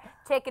there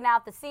taking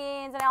out the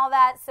scenes and all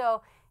that.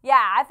 So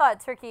yeah, I thought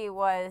Turkey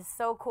was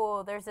so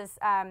cool. There's this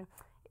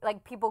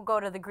people go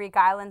to the Greek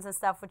islands and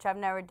stuff, which I've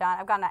never done.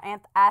 I've gone to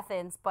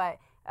Athens, but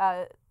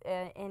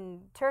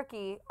in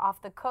Turkey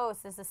off the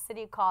coast there's a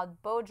city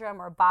called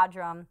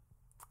Bodrum,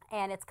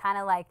 and it's kind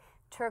of like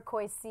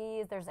turquoise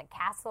seas. There's a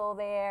castle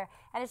there,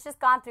 and it's just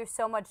gone through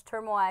so much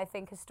turmoil, I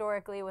think,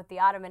 historically with the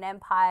Ottoman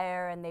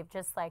Empire, and they've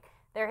just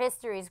their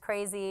history is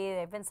crazy.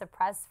 They've been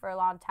suppressed for a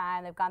long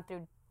time. They've gone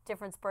through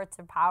different spurts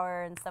of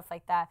power and stuff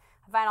like that.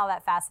 I find all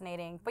that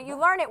fascinating, but you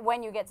learn it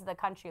when you get to the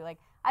country. I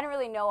didn't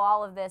really know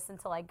all of this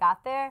until I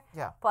got there.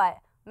 Yeah. But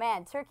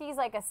man, Turkey's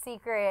like a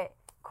secret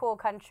cool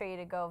country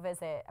to go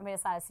visit. I mean,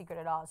 it's not a secret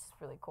at all. It's just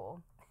really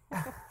cool.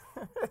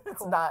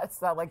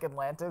 It's not like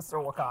Atlantis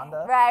or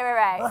Wakanda.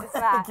 Right. It's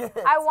not.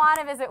 I want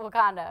to visit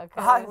Wakanda.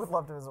 I would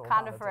love to visit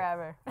Wakanda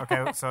forever.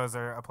 Okay, so is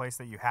there a place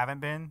that you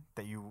haven't been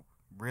that you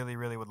really,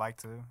 really would like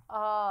to?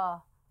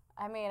 Oh,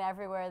 I mean,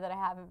 everywhere that I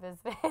haven't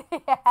visited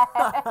yet.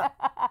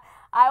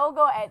 I will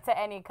go to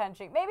any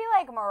country. Maybe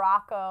like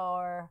Morocco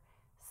or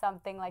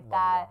something like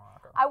that.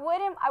 I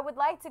would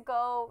like to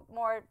go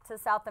more to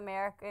South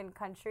American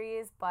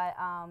countries, but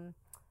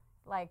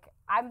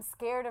I'm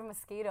scared of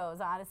mosquitoes,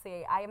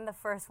 honestly. I am the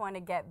first one to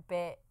get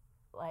bit,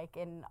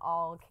 in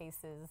all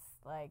cases.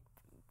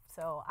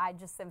 So I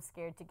just am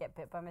scared to get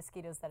bit by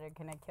mosquitoes that are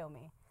going to kill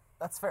me.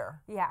 That's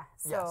fair. Yeah.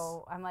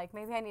 So I'm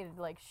maybe I need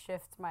to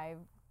shift my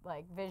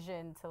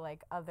vision to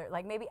other,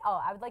 maybe,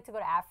 I would like to go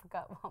to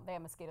Africa. Well, they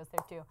have mosquitoes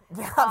there too.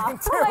 Yeah, me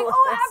too.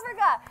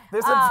 Africa.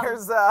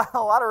 There's a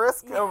lot of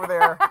risk over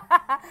there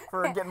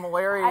for getting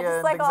malaria I just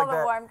and like things all like the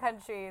that. warm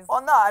countries.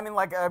 Well, no, I mean,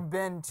 I've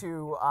been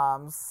to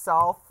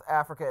South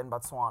Africa and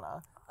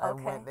Botswana. I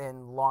Okay. went in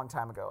a long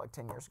time ago,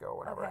 10 years ago or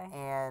whatever. Okay.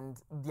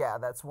 And yeah,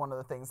 that's one of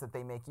the things that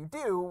they make you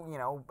do,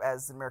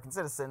 as an American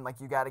citizen.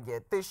 You got to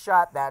get this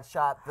shot, that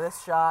shot,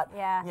 this shot.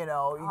 Yeah, You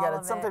all got to,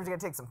 of sometimes it. you got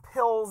to take some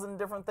pills and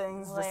different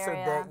things just so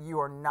Malaria. that you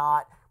are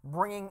not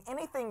bringing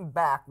anything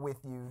back with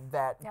you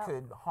that Yep.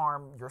 could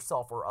harm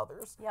yourself or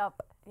others. Yep.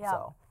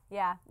 So.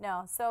 Yeah.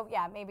 No. So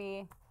yeah,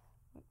 maybe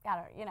I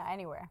don't.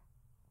 Anywhere,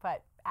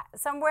 but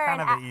somewhere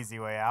Kind in of the easy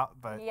way out,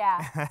 but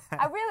yeah,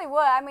 I really would.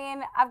 I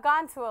mean, I've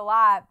gone to a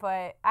lot,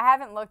 but I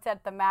haven't looked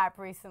at the map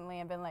recently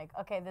and been like,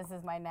 okay, this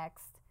is my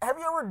next have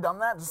you ever done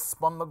that? Just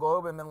spun the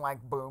globe and then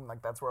like boom,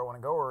 like that's where I want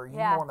to go, or are you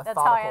Yeah, more that's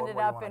methodical? how I of ended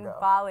where you up wanna in go?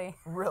 Bali.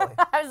 Really?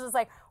 I was just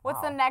like,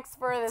 what's the Wow. next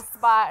furthest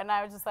spot? And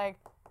I was just like,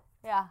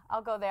 yeah,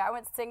 I'll go there. I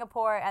went to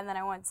Singapore and then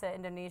I went to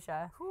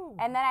Indonesia. Whew.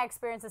 And then I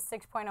experienced a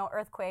 6.0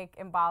 earthquake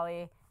in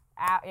Bali.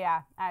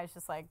 Yeah, I was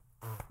just like,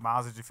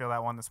 Miles, did you feel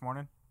that one this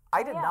morning?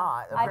 I did yeah. not.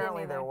 I didn't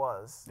Apparently there either.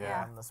 was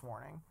Yeah. one this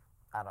morning.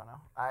 I don't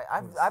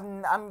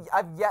know.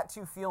 I've yet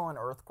to feel an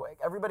earthquake.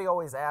 Everybody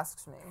always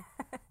asks me,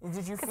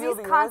 "Did you because feel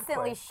he's the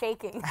constantly earthquake?"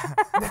 shaking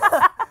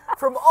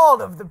From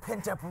all of the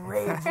pent up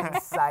rage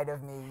inside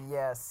of me,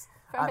 yes.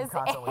 from I'm his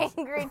constantly.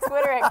 angry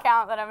Twitter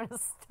account that I'm going to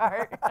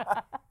start.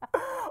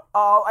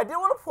 I did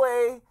want to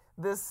play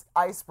this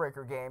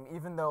icebreaker game,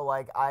 even though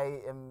like I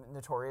am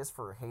notorious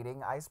for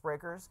hating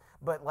icebreakers,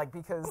 but like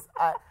because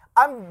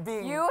I'm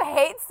being. You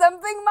hate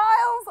something,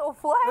 Miles?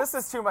 What? This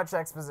is too much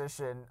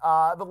exposition.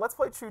 But let's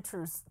play True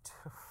Truths.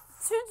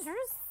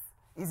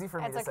 Easy for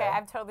me It's to okay. say.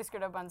 I've totally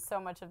screwed up on so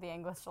much of the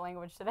English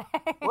language today.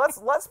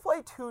 Let's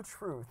play 2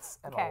 truths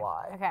and Okay, a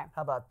lie. okay.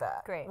 How about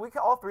that? Great.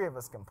 All 3 of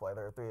us can play.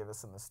 There are 3 of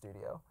us in the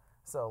studio,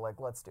 so like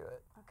let's do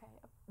it. Okay.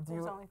 Do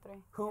There's you- only 3.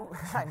 Who?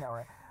 I know,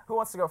 right? Who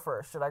wants to go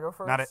first? Should I go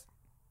first? Not it.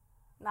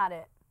 Not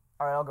it.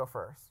 All right, I'll go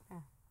first.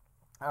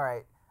 All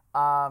right.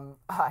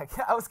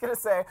 I was gonna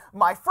say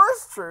my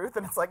first truth,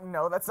 and it's like,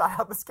 no, that's not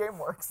how this game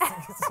works.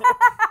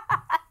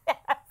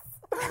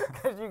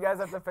 Because you guys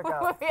have to pick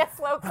up. Would be a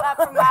slow clap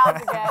from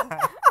Miles again.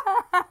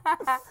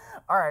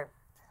 All right.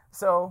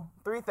 So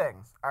 3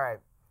 things. All right.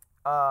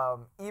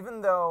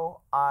 Even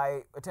though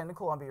I attended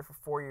Columbia for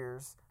 4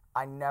 years,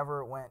 I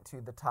never went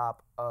to the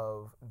top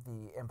of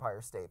the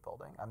Empire State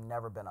Building. I've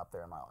never been up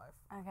there in my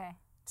life. Okay.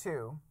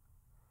 2,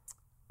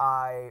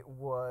 I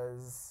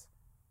was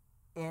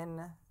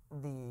in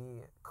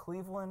the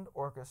Cleveland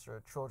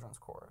Orchestra Children's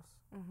Chorus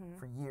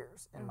for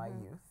years in my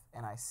youth,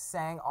 and I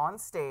sang on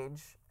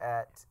stage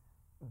at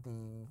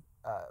the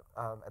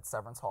at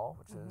Severance Hall,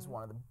 which is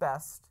one of the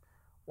best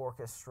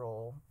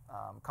orchestral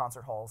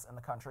concert halls in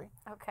the country.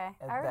 Okay.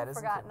 And I that already is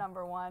forgot included.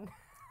 number 1.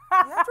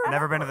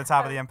 Never been to the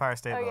top of the Empire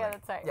State Oh, Building. yeah,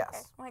 that's right. Yes. Okay.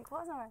 I'm like,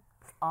 what was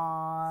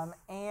number?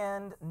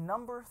 And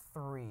number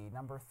three.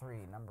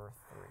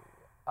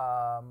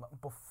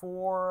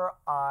 Before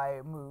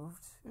I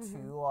moved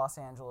to Los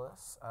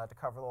Angeles to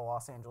cover the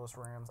Los Angeles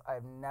Rams,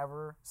 I've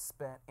never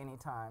spent any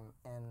time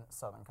in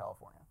Southern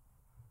California.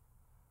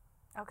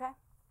 Okay.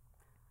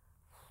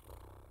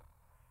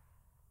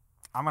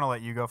 I'm gonna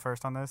let you go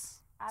first on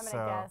this. I'm going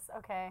to guess.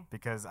 Okay.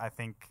 because I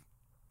think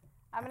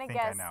I'm going to I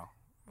guess know.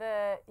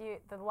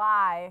 the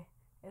lie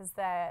is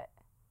that,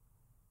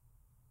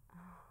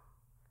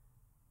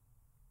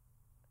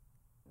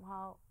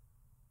 well,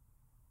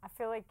 I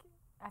feel like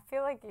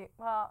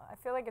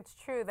it's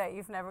true that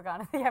you've never gone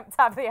to the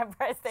top of the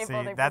Empire State See,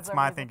 Building. for that's some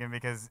my reason. thinking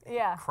because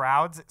Yeah.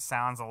 crowds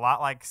sounds a lot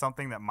like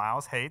something that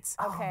Miles hates.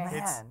 Okay. Oh,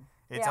 It's man.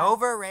 it's Yeah.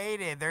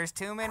 overrated. There's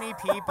too many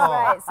people.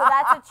 Right, so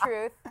that's a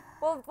truth.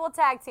 We'll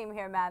tag team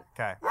here, Matt.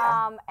 Okay.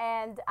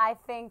 And I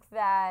think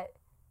that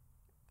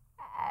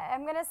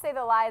I'm gonna say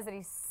the lie is that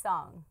he's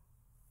sung.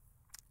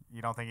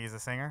 You don't think he's a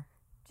singer?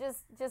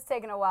 Just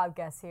taking a wild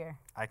guess here.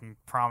 I can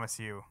promise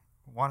you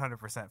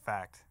 100%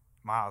 fact.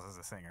 Miles is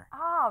a singer.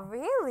 Oh,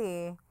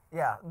 really?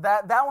 Yeah,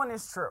 that one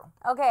is true.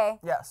 Okay.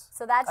 Yes.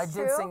 So that's I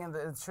true. did sing in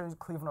the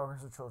Cleveland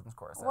Orchestra Children's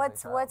Chorus. as a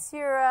child. What's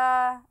your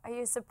are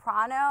you a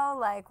soprano?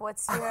 Like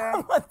what's your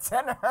I'm a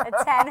tenor. a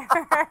tenor?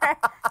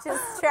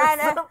 Just trying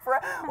to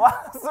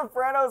Well,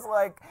 soprano's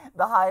like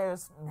the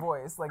highest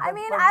voice. Like I that's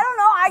mean, like, I don't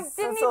know. I it's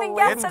didn't a even lady-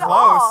 guess It's at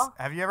close. all.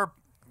 Have you ever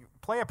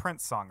play a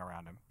Prince song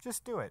around him?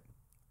 Just do it.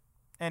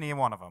 Any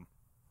one of them.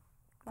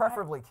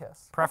 preferably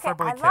Kiss.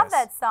 Preferably I Kiss. love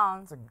that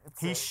song.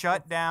 He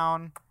shut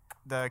down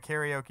the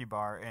karaoke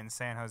bar in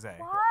San Jose.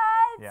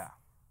 What? Yeah.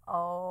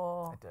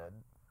 Oh, I did.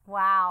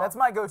 wow. That's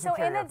my go-to So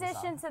in karaoke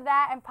addition song. to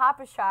that and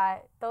Papa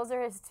Shot, those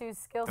are his 2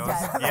 skill Those-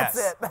 sets.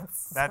 Yes.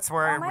 That's it. That's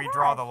where Oh my we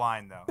draw gosh. the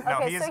line, though. No,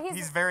 Okay, so he's-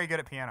 he's very good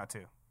at piano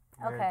too.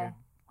 Very Okay. good.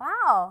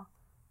 Wow.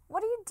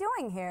 What are you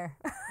doing here?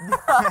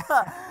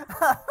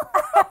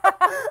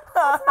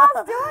 What's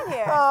Miles doing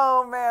here?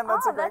 Oh man,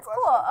 that's a great that's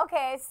question. cool.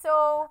 Okay,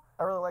 so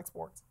I really like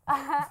sports.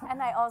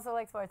 and I also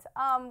like sports.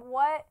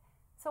 What?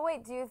 So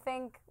wait, do you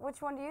think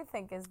which one do you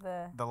think is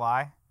the? The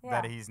lie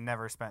that Yeah. he's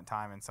never spent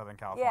time in Southern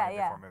California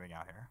yeah. before moving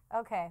out here.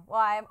 Okay, well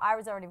I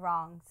was already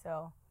wrong.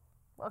 So,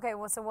 okay,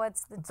 well so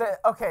what's the?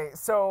 Okay,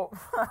 so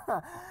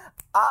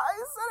I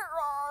said it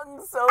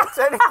wrong. So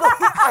technically,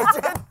 I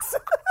did.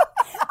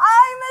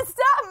 I messed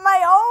up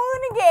my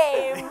own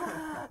game.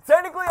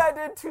 Technically, I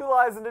did 2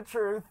 lies and a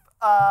truth.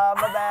 My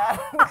bad.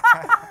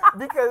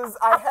 Because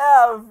I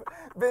have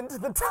been to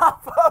the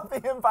top of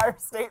the Empire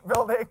State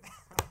Building.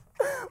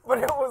 But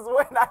it was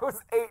when I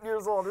was 8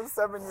 years old or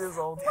 7 years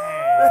old.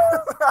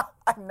 I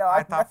know.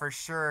 I thought for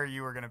sure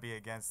you were going to be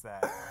against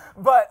that.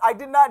 But I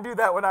did not do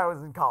that when I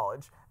was in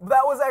college.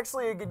 That was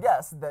actually a good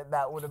guess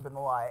that would have been the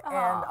lie.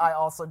 And I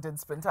also did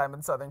spend time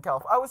in Southern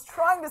California. I was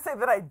trying to say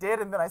that I did,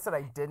 and then I said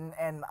I didn't,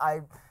 and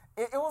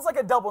it was like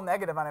a double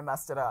negative, and I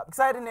messed it up. Because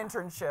I had an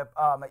internship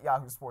at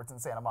Yahoo Sports in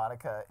Santa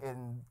Monica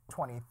in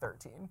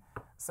 2013.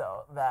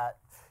 So that,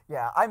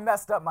 yeah, I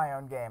messed up my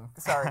own game.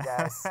 Sorry,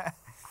 guys.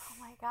 Oh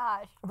my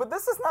gosh. But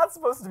this is not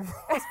supposed to be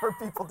for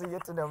people to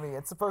get to know me.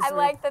 It's supposed I to be.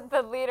 like that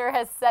the leader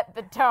has set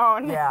the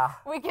tone. Yeah.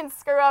 We can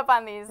screw up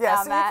on these Yeah,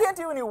 now, so Matt. you can't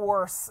do any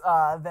worse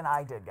than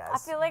I did, guys. I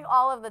feel like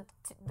all of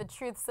the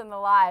truths and the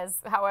lies,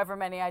 however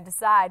many I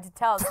decide to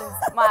tell, since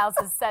Miles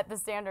has set the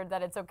standard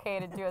that it's okay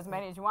to do as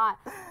many as you want.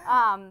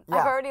 I've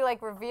already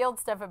like revealed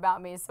stuff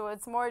about me, so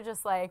it's more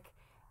just like,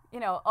 you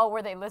know, oh,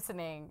 were they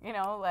listening? You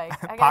know, like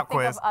I gotta think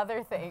quiz. of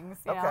other things.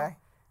 You know? Okay.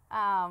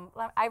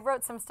 I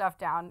wrote some stuff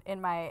down in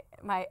my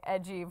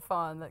edgy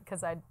phone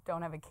because I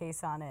don't have a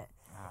case on it.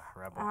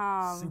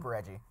 Rebel. Super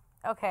edgy.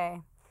 Okay.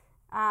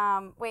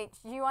 Wait,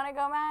 do you want to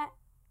go, Matt?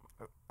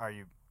 Are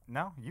you?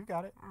 No, you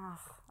got it. Oh,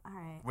 all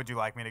right. Would you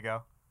like me to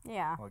go?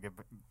 Yeah. We'll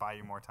buy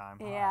you more time.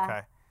 Yeah.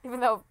 Okay. Even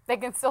though they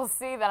can still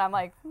see that I'm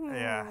like,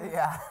 Yeah.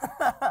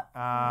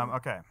 Yeah.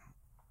 Okay.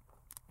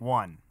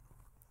 1.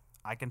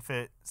 I can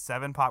fit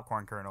 7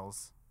 popcorn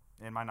kernels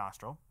in my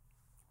nostril.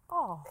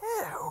 oh.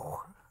 Ew.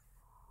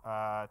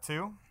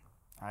 2.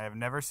 I have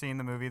never seen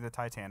the movie The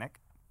Titanic.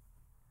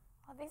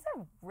 Oh, these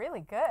are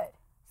really good.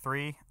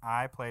 3.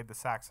 I played the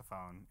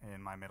saxophone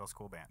in my middle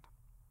school band.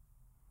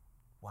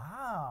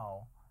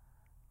 Wow.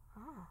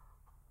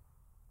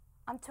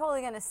 I'm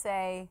totally going to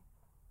say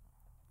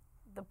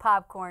the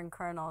popcorn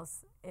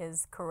kernels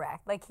is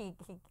correct. Like wait,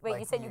 Like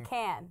you said you you-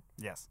 can.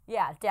 Yes.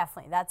 Yeah,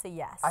 definitely. That's a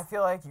yes. I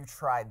feel like you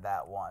tried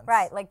that once.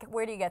 Right, like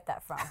where do you get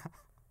that from?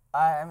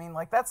 I mean,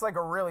 like that's like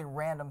a really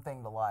random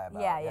thing to lie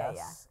about. Yeah, yeah,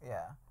 yes?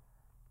 Yeah.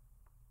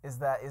 Is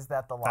that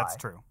the lie? That's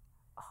true.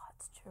 Oh,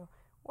 it's true.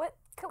 What?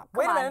 Come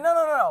Wait a on. minute.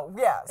 No.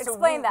 Yeah. So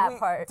Explain that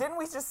part. Didn't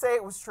we just say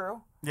it was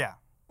true? Yeah.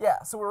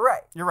 Yeah. So we're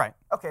right. You're right.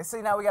 Okay. So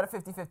now we got a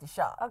 50-50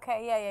 shot.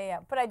 Okay, yeah.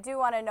 But I do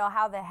want to know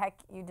how the heck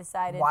you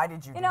decided. Why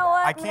did you You do know that?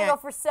 what? I I'm going to go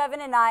can't- for 7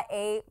 and not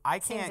 8. I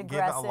Seems can't give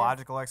a aggressive.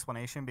 logical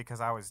explanation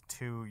because I was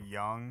too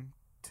young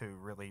to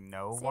really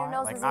know So why. your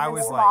nose like was I even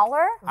was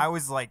smaller? I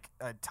was like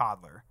a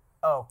toddler.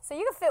 Oh. So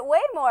you can fit way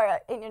more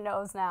in your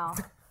nose now.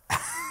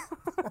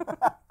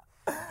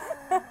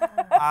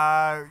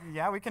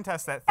 Yeah, we can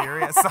test that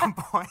theory at some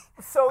point.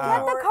 So Get you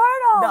the were,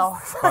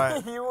 Cardinals. No.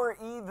 But- You were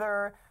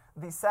either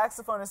the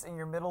saxophonist in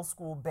your middle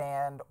school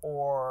band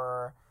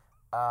or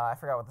I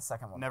forgot what the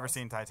second one Never was.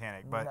 seen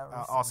Titanic, but Never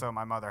seen- also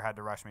my mother had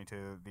to rush me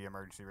to the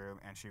emergency room,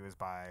 and she was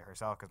by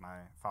herself because my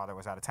father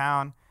was out of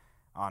town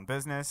on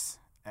business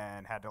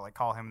and had to like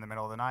call him in the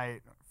middle of the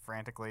night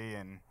frantically,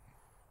 and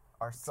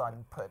Our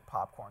son put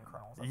popcorn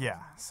kernels. up yeah,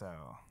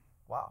 so,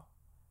 Wow.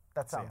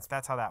 That so yeah, sounds.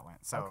 that's how that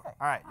went. So Okay.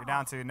 all right, you're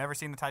down to never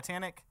seen the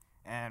Titanic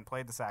and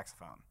played the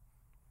saxophone.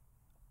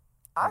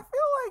 I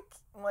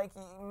feel like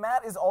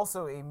Matt is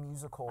also a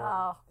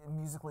Oh.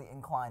 musically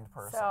inclined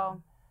person.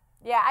 So,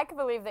 yeah, I can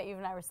believe that you've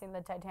never seen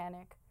the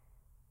Titanic.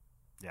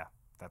 Yeah,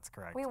 that's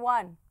correct. We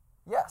won.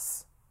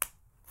 Yes.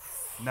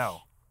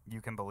 No,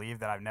 you can believe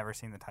that I've never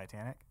seen the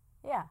Titanic?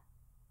 Yeah.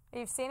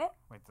 You've seen it?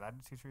 Wait, did I do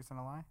 2 truths and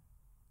a lie?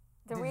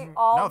 Did Did we you-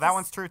 all No, that just-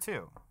 one's true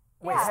too.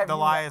 Wait, Yeah. have The you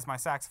lie met- is my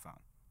saxophone.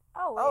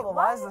 Oh, wait, Oh, the what?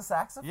 lie is the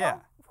saxophone. Yeah.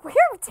 We're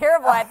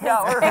terrible at this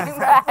Yeah, we're game,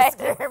 bad at guys.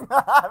 this game.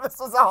 This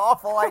was an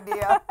awful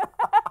idea.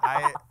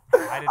 I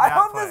did I not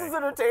hope play. this is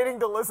entertaining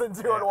to listen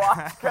to and Yeah.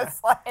 watch.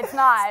 'Cause, like, It's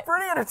not. It's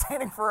pretty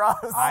entertaining for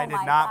us. I Oh did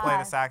my not play the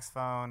gosh.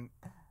 saxophone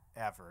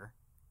ever.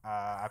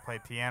 I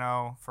played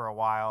piano for a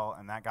while,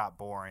 and that got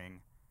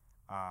boring.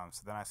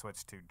 So then I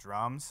switched to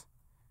drums,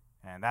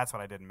 and that's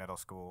what I did in middle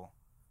school,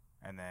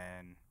 and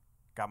then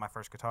got my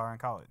first guitar in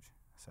college.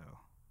 So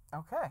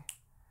Okay.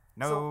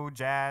 no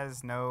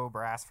jazz, no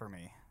brass for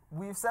me.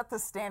 We've set the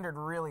standard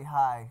really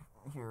high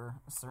here,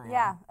 Serena.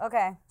 Yeah,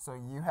 okay. So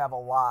you have a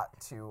lot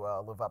to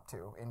live up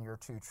to in your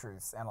 2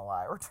 truths and a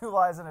lie, or 2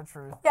 lies and a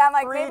truth. Yeah, I'm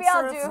like, 3 maybe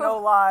I'll truths, do. no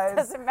lies.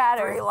 Doesn't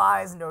matter. 3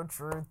 lies, no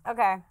truth.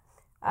 Okay.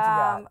 What you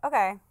got?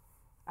 Okay.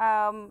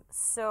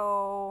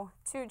 So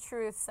 2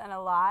 truths and a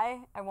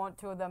lie. I won't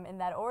do them in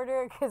that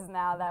order because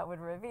now that would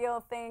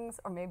reveal things,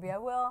 or maybe I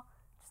will.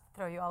 Just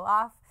throw you all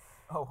off.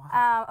 Oh.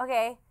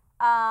 Okay.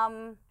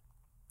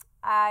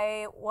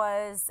 I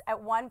was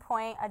at one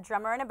point a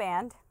drummer in a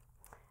band.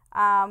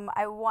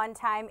 I one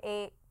time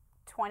ate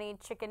 20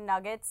 chicken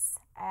nuggets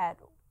at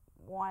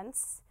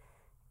once,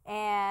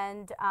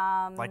 and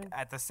Like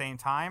at the same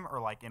time, or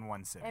like in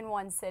one sitting? in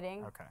one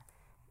sitting. Okay.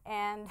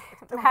 And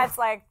Matt's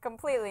like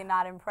completely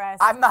not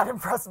impressed. I'm not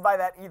impressed by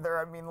that either.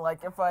 I mean,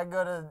 like, if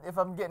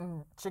I'm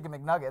getting chicken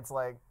McNuggets,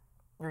 like,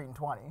 you're eating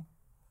 20.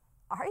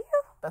 Are you?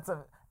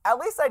 At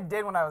least I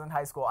did when I was in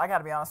high school. I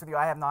gotta be honest with you,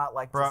 I have not,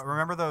 like, Bro, just,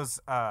 remember those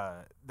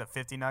the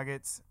 50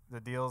 nuggets, the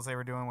deals they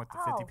were doing with the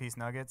Oh. 50-piece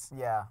nuggets?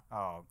 yeah.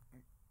 Oh,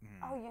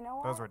 Oh, you know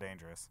what? those were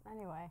dangerous.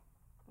 Anyway,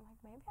 I'm like,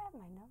 maybe I have my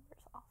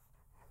numbers off.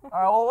 All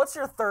right, well, what's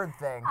your third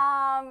thing?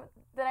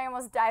 Then I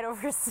almost died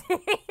overseas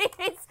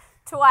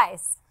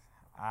twice.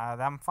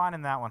 I'm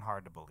finding that one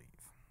hard to believe.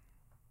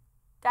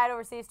 Died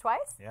overseas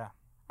twice? Yeah.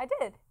 I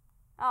did.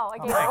 Oh, I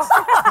gave thanks.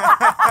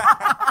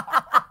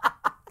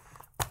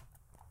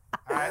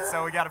 All right,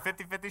 so we got a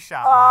 50-50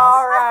 shot,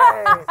 All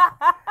Miles.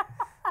 right.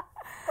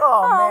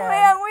 Oh man.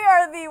 man, we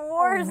are the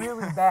worst.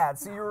 Really bad.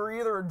 So you were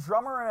either a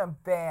drummer in a in a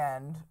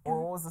band,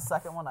 or what was the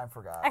second one? I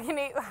forgot. I can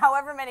eat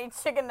however many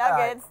chicken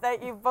nuggets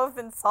that you both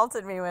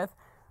insulted me with.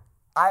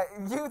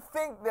 You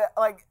think that,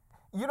 like,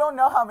 you don't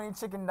know how many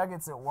chicken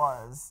nuggets it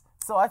was.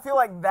 So I feel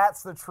like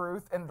that's the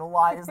truth, and the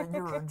lie is that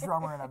you were a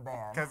drummer in a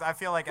band. Because I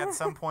feel like at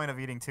some point of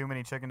eating too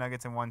many chicken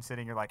nuggets in one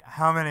sitting, you're like,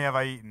 how many have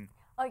I eaten?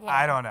 Okay.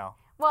 I don't know.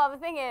 Well, the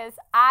thing is,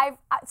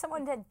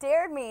 someone had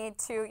dared me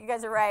to. You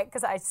guys are right,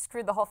 because I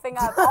screwed the whole thing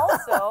up.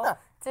 Also,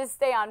 to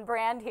stay on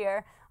brand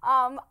here,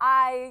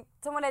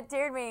 someone had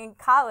dared me in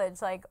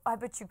college, like, I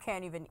bet you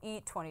can't even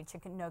eat 20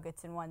 chicken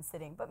nuggets in one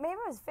sitting. But maybe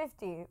it was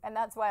 50, and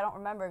that's why I don't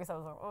remember, because I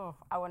was like, oh,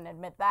 I wouldn't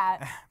admit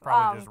that.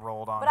 Probably just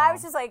rolled on. But I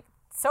was just like,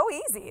 so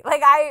easy.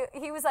 Like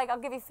he was like, I'll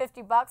give you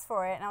 $50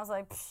 for it, and I was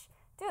like, psh,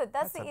 dude,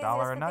 that's the easiest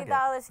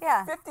 $50.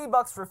 Yeah.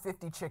 $50 for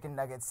 50 chicken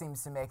nuggets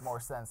seems to make more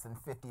sense than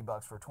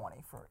 $50 for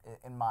 20,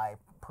 in my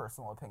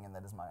personal opinion.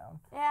 That is my own.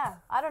 Yeah,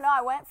 I don't know.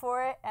 I went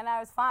for it, and I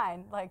was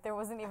fine. Like, there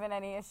wasn't even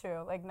any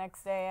issue. Like,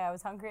 next day, I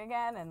was hungry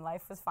again, and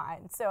life was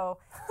fine. So,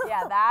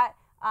 yeah, that.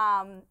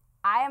 I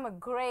am a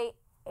great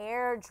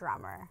air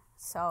drummer.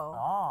 So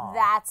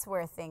that's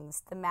where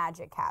the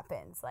magic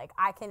happens. Like,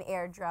 I can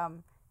air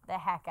drum the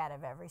heck out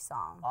of every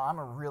song. Oh, I'm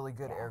a really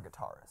good air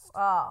guitarist.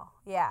 Oh,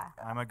 yeah.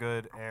 I'm a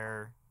good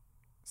air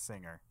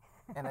singer.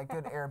 And a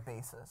good air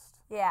bassist.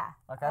 Yeah.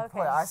 Like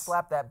I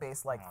slap that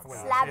bass like Flea.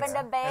 Slapping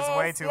the bass. It's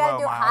way too you gotta low,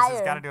 do Miles. higher.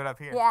 It's got to do it up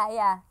here.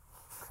 Yeah.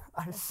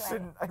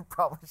 I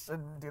probably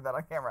shouldn't do that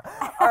on camera.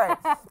 All right,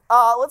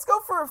 let's go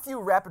for a few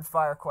rapid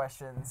fire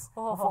questions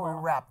before we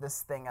wrap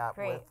this thing up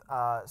with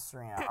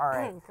Serena. All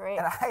right, Great.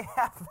 And I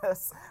have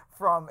this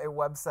from a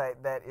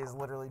website that is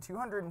literally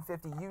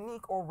 250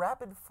 unique or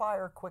rapid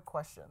fire quick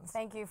questions.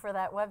 Thank you for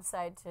that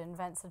website to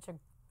invent such a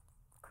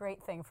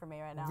great thing for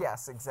me right now.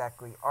 Yes,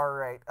 exactly. All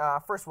right,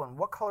 first one.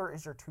 What color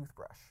is your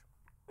toothbrush?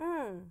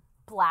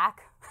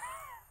 Black.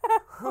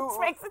 Which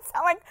makes it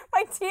sound like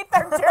my teeth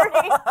are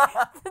dirty.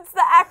 It's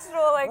the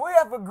actual, like, We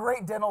have a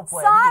great dental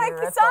plan here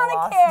at the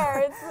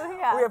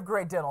Sonicare. We have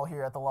great dental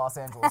here at the Los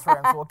Angeles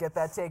Rams. We'll get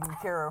that taken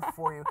care of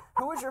for you.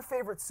 Who is your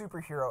favorite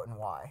superhero and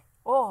why?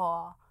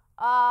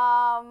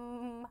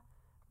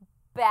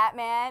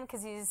 Batman,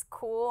 because he's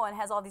cool and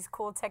has all these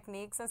cool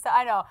techniques and stuff.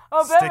 I know.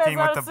 Oh, Batman's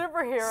not a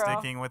superhero.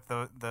 Sticking with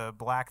the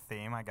black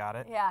theme, I got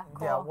it. Yeah,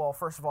 cool. Yeah, well,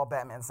 first of all,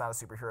 Batman's not a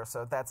superhero,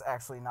 so that's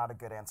actually not a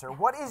good answer.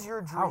 What is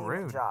your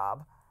dream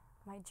job?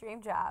 My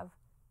dream job,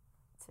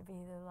 to be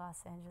the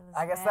Los Angeles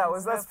I guess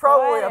Rams that's reporter.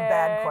 probably a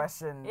bad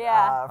question.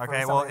 Yeah. For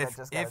Okay, well, somebody that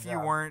just got if a you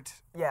job. weren't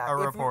a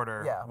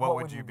reporter, what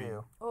would you be?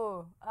 do?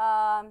 Ooh,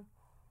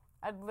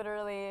 I'd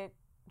literally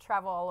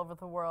travel all over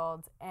the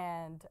world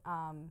and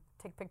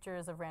take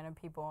pictures of random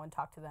people and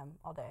talk to them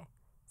all day.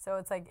 So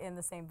it's like in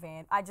the same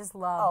vein. I just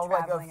love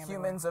traveling like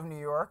Humans of New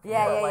York?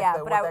 Yeah.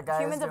 But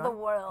Humans of the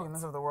World.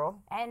 Humans of the World?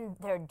 And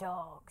their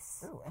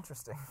dogs. Ooh,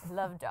 interesting.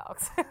 Love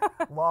dogs.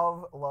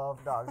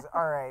 love dogs.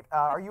 All right.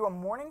 Are you a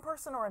morning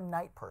person or a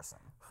night person?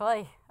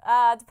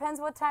 Depends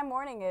what time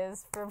morning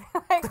is. For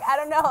like, I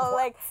don't know,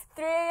 like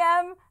 3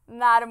 a.m.,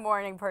 not a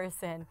morning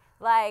person.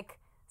 Like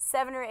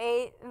 7 or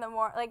 8 in the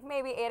morning, like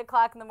maybe 8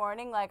 o'clock in the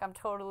morning, like I'm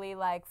totally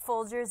like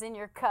Folgers in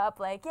your cup,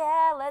 like,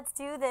 yeah, let's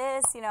do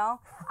this, you know?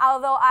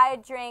 Although I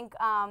drink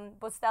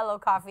Bustelo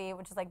coffee,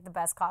 which is like the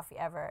best coffee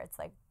ever. It's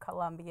like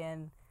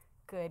Colombian,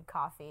 good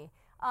coffee.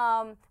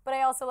 But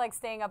I also like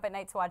staying up at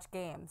night to watch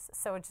games.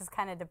 So it just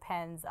kind of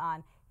depends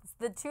on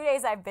the 2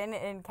 days I've been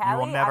in Cali. You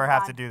will never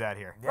have to do that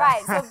here. Yeah.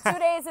 Right, so 2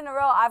 days in a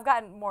row, I've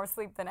gotten more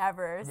sleep than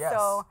ever. Yes.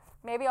 So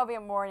maybe I'll be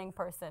a morning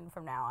person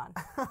from now on.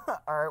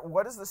 All right.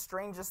 What is the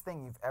strangest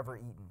thing you've ever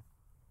eaten?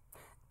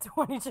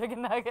 20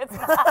 chicken nuggets.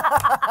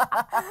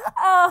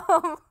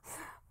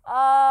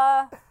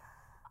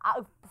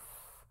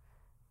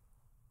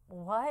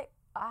 What?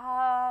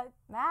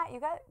 Matt,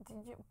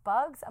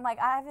 bugs? I'm like,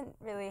 I haven't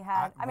really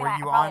had. Were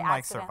you on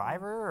like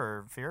Survivor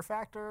or Fear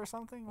Factor or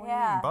something? What are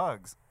you eating,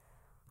 bugs?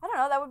 I don't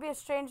know. That would be a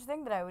strange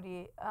thing that I would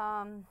eat.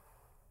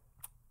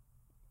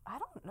 I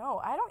don't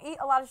know. I don't eat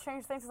a lot of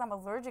strange things because I'm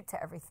allergic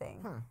to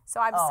everything. So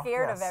I'm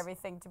scared of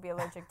everything to be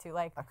allergic to.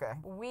 Like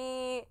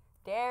wheat,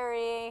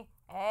 dairy,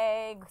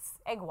 eggs,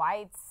 egg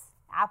whites,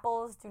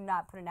 apples. Do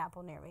not put an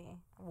apple near me.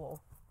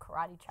 We'll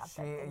karate chop that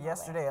thing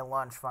yesterday at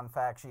lunch, fun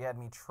fact, she had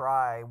me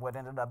try what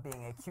ended up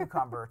being a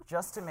cucumber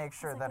just to make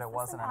sure that it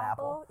wasn't an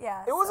apple.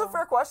 Yeah. It was a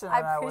fair question,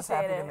 and I was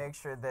happy appreciate to make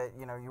sure that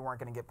you weren't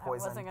going to get I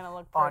poisoned wasn't gonna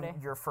look on pretty.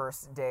 your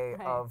first day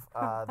of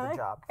the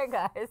job. Hey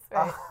guys.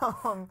 Right.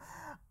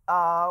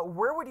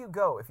 Where would you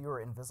go if you were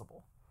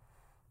invisible?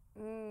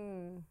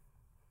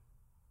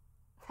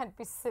 I'd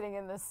be sitting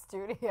in the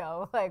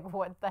studio, like,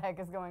 what the heck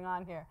is going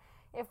on here?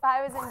 If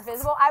I was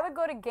invisible, I would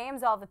go to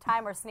games all the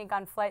time or sneak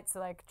on flights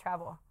so I could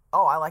travel.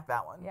 Oh, I like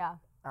that one. Yeah.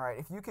 All right.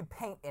 If you could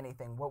paint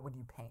anything, what would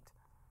you paint?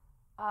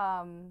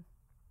 A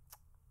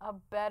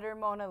better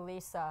Mona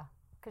Lisa,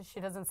 because she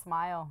doesn't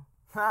smile.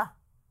 Huh?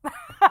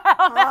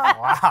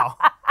 Wow.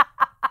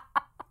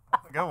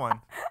 Good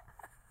one.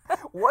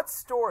 What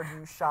store do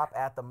you shop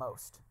at the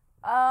most?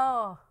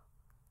 Oh,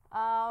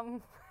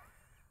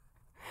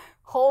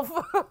 Whole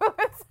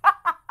Foods.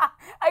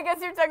 I guess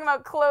you're talking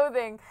about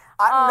clothing.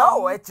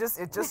 No, it just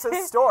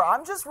says store.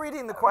 I'm just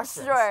reading the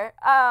questions. Sure.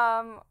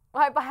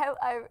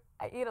 I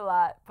eat a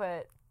lot,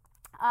 but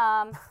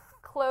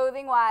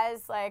clothing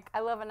wise, like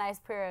I love a nice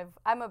pair of.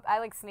 I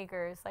like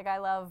sneakers. Like I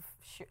love.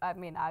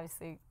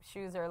 Obviously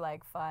shoes are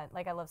like fun.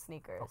 Like I love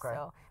sneakers. Okay.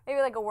 So maybe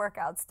like a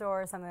workout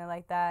store or something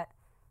like that.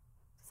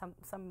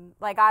 Some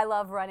like I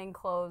love running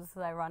clothes.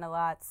 I run a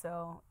lot.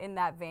 So in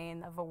that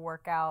vein of a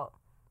workout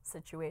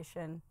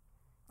situation.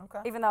 Okay.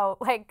 Even though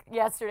like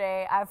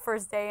yesterday,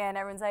 first day in,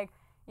 everyone's like,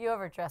 you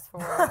overdress for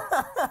work.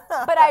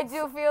 But I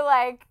do feel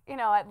like,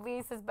 at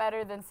least it's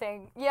better than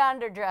saying, you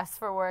underdress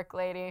for work,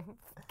 lady.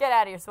 Get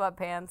out of your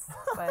sweatpants.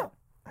 But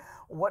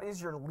what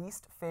is your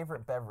least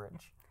favorite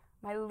beverage?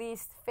 my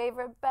least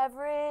favorite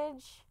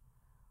beverage?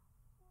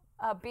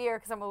 Beer,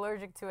 because I'm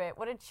allergic to it.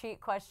 What a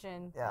cheat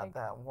question. Yeah, Like,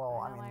 I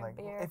don't mean, like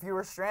beer. if you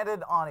were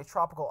stranded on a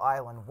tropical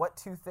island, what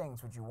 2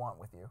 things would you want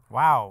with you?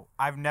 Wow,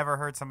 I've never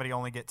heard somebody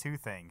only get 2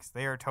 things.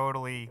 They are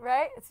totally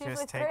Right? It's usually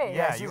just 3. take. Yeah,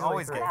 Yeah, it's you usually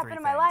always 3. get What 3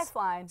 happened things. to my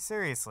lifeline?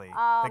 Seriously,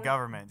 the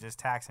government just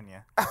taxing you.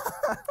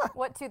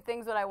 What 2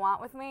 things would I want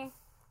with me?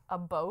 A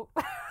boat.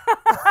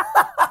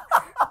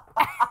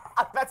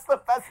 That's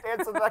the best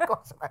answer to that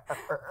question I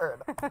ever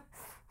heard.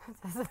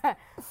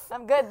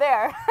 I'm good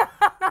there.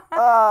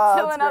 That's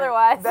Chilling great.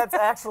 otherwise. That's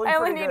actually I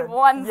only pretty need good.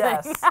 one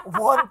yes, thing.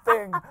 one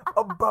thing.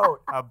 A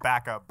boat. A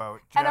backup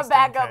boat. And a just in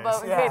backup case.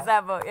 boat in Yeah. case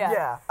that boat, yeah.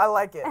 Yeah, I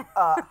like it.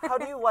 How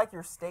do you like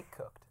your steak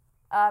cooked?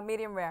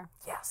 Medium rare.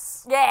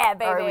 Yes. Yeah,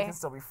 baby. All right, we can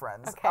still be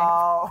friends. Okay.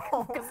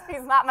 'Cause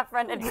he's not my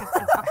friend anymore.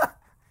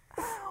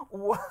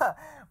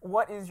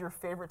 What is your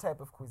favorite type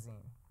of cuisine?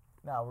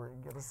 Now we're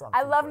gonna get us on.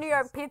 I food love New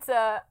York questions.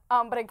 pizza,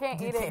 but I can't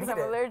You eat it can't because eat I'm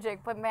it.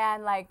 allergic. But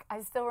man, like I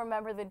still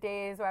remember the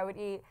days where I would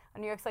eat a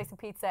New York slice of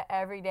pizza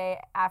every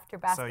day after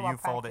So basketball you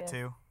fold it practice.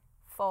 too?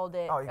 Fold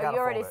it. Oh, you gotta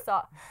already fold it.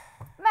 saw.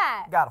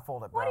 Matt, Gotta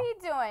fold it, bro. what are you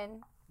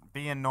doing?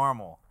 Being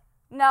normal.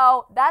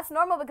 No, that's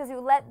normal because you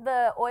let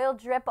the oil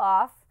drip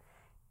off.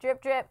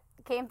 Drip, drip.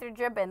 Came through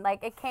dripping.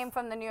 Like, it came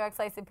from the New York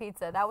slice of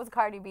pizza. That was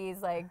Cardi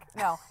B's, like,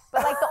 no.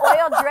 But, like, the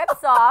oil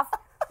drips off.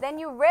 Then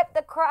you rip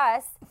the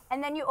crust,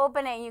 and then you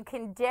open it, and you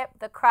can dip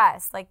the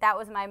crust. Like, that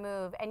was my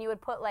move. And you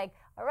would put, like,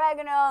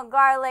 oregano,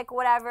 garlic,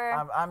 whatever.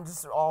 I'm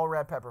just all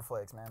red pepper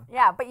flakes, man.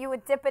 Yeah, but you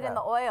would dip it in Yeah.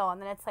 the oil,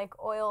 and then it's, like,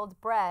 oiled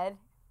bread.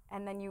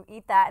 And then you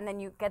eat that, and then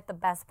you get the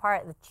best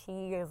part, the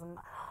cheese. And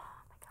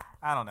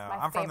I don't know. My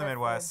I'm from the favorite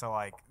Midwest, food. so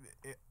like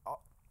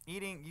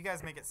eating. You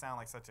guys make it sound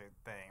like such a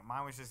thing.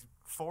 Mine was just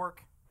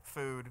fork,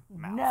 food,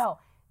 mouth. no.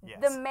 Yes.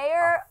 The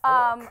mayor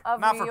A fork. of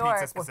Not New for York.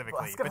 pizza specifically,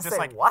 I was gonna but just say,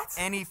 like what?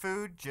 any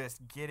food,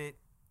 just get it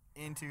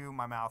into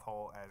my mouth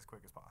hole as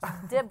quick as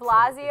possible. De Put it into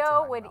my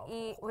Blasio would mouth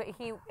eat.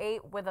 He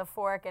ate with a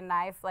fork and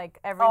knife like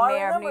every Oh, I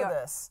mayor of New remember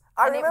York. this.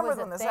 I And it remember was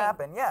a when this thing.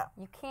 happened. Yeah.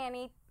 You can't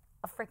eat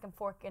a freaking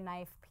fork and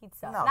knife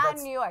pizza. No, Not that's-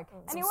 in New York.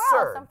 it's Anywhere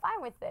absurd. else, I'm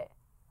fine with it,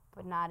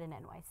 but not in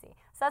NYC.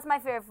 So that's my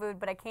favorite food,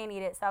 but I can't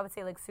eat it. So I would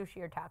say like sushi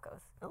or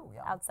tacos. Oh,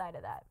 yeah. Outside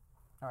of that,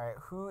 All right.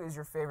 Who is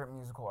your favorite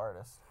musical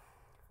artist?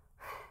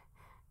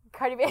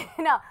 Cardi B.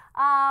 No.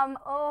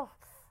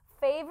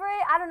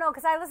 Favorite? I don't know,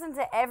 cause I listen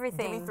to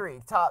everything. Give me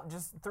 3. Top,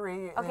 just 3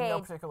 in Okay, no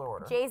particular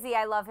order. Jay-Z,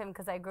 I love him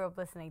because I grew up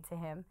listening to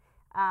him.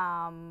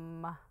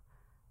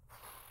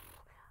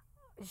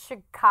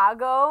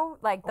 Chicago,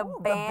 like the Ooh,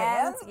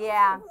 band. band?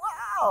 Yeah.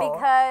 Wow.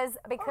 Because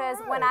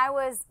All when right. I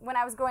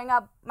was growing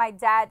up, my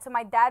dad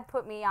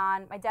put me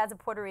on. My dad's a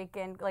Puerto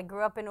Rican, like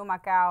grew up in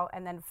Humacao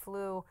and then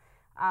flew.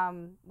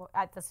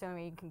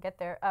 Assuming you can get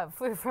there,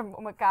 flew from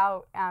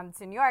Macau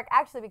to New York,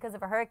 actually because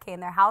of a hurricane.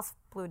 Their house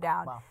blew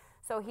down. Wow.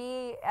 So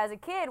he, as a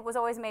kid, was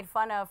always made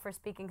fun of for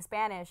speaking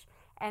Spanish.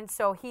 And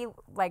so he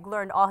like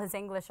learned all his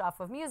English off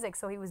of music.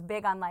 So he was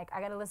big on like,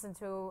 I gotta listen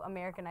to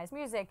Americanized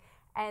music.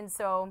 And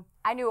so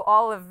I knew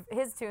all of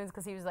his tunes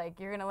because he was like,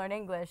 you're gonna learn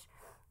English.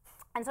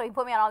 And so he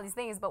put me on all these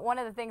things. But one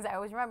of the things I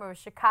always remember was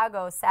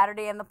Chicago,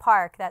 Saturday in the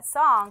Park, that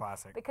song.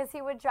 Classic. Because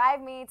he would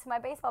drive me to my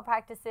baseball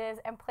practices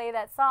and play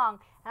that song.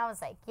 And I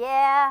was like,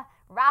 yeah,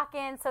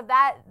 rockin'. So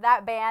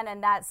that band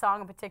and that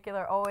song in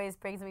particular always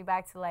brings me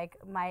back to like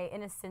my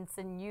innocence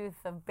and youth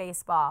of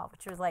baseball,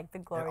 which was like the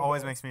glory It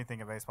always days. makes me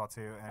think of baseball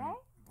too. And Right?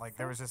 like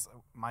there was just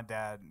my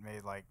dad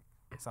made like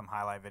some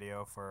highlight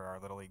video for our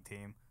little league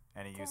team,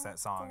 and he used that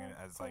song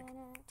as like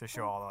to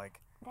show all like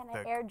Then the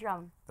an air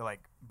drum. the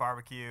like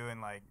barbecue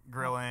and like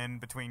grilling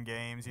between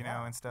games, you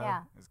know, and stuff.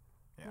 Yeah. It was-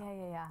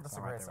 Yeah. That's a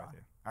I'm right great there song. with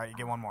you. All right, you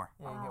get one more.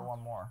 Yeah, you get one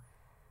more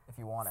if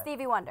you want it.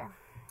 Stevie Wonder.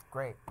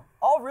 Great.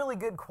 All really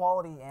good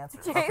quality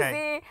answers. Jay-Z,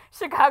 Okay.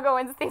 Chicago,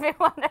 and Stevie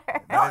Wonder.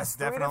 That it's is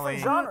 3 definitely.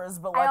 different genres,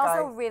 but I like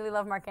also really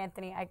love Mark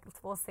Anthony. I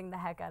will sing the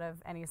heck out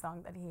of any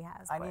song that he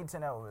has. I but Need to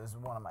Know is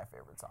one of my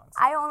favorite songs.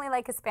 I only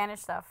like his Spanish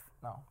stuff.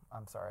 No,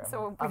 I'm sorry.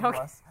 So I'm, we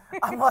don't-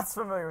 I'm less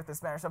familiar with the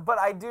Spanish stuff, but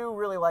I do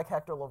really like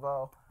Hector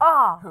Lavoe,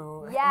 Oh,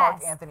 who yes.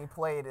 Mark Anthony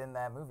played in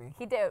that movie.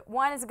 He did.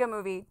 1 is a good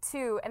movie.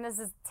 2, and this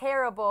is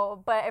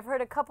terrible, but I've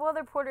heard a couple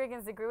other Puerto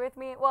Ricans agree with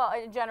me. Well,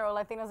 in general,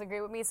 Latinos agree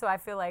with me, so I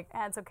feel like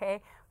it's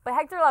okay. But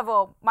Hector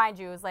Lavoe, mind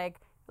you, is like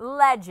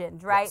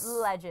legend, right? Yes.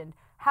 Legend.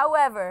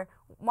 However,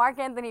 Mark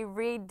Anthony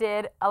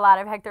redid a lot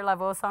of Hector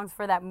Lavoe songs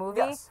for that movie.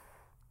 Yes.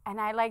 And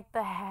I like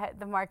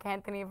the Mark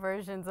Anthony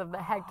versions of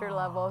the Hector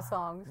Lavoe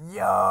songs.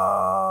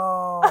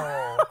 Yo.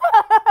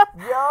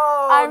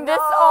 I'm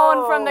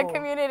disowned from the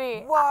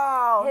community.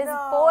 Wow. His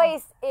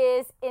voice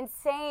is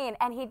insane,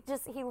 and he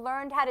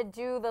learned how to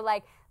do the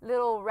like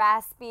little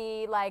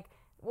raspy like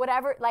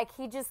whatever. Like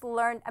he just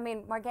learned. I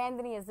mean, Mark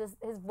Anthony is just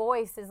his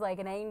voice is like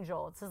an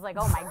angel. It's just like,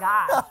 oh my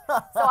gosh.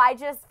 So I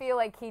just feel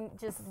like he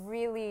just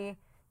really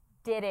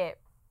did it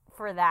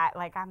for that.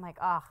 Like I'm like,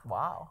 oh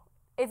wow.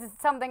 It's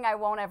something I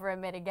won't ever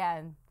admit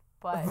again.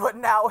 But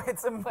now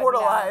it's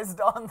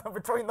immortalized on the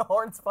Between the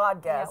Horns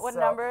podcast. Yeah, what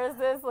number is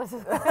this? What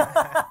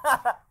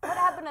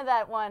happened to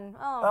that one?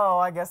 Oh,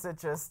 I guess it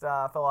just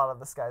fell out of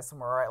the sky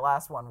somewhere. All right,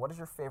 last one. What is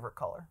your favorite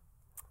color?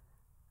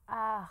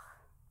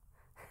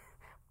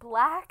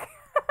 Black.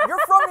 You're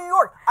from New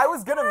York. I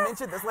was going to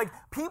mention this. Like,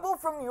 people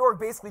from New York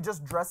basically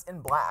just dress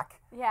in black.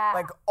 Yeah.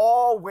 Like,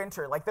 all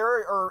winter. Like,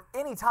 or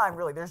any time,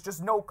 really. There's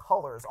just no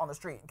colors on the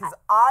street. Because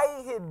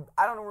I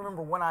don't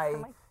remember when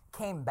I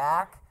came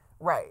back.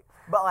 Right.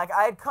 But, like,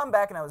 I had come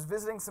back and I was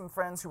visiting some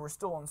friends who were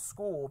still in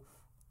school.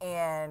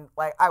 And,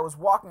 like, I was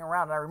walking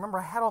around and I remember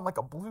I had on, like,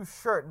 a blue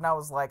shirt. And I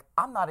was like,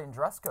 I'm not in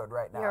dress code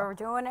right now. You're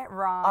doing it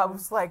wrong. I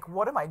was like,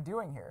 what am I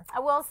doing here? I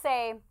will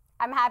say,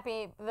 I'm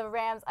happy the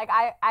Rams, like,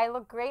 I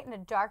look great in a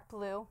dark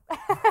blue.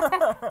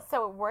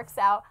 So it works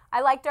out.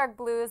 I like dark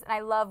blues and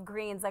I love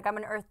greens. Like, I'm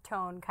an earth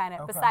tone kind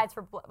of. Okay.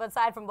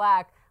 Aside from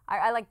black,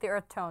 I like the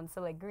earth tone.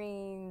 So, like,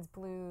 greens,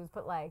 blues.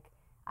 But, like,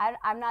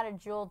 I'm not a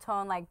jewel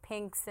tone, like,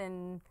 pinks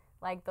and...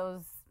 like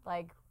those,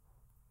 like,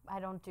 I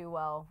don't do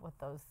well with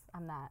those. I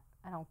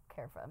don't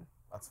care for them.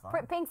 That's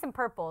fine. Pinks and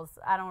purples,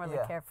 I don't really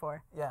care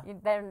for. Yeah.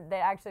 They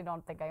actually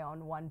don't think I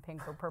own one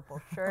pink or purple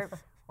shirt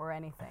or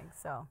anything,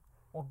 so.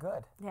 Well,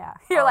 good. Yeah.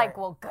 You're like, right.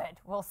 well, good.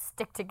 We'll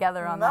stick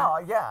together on that. No,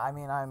 yeah. I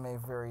mean, I'm a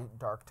very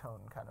dark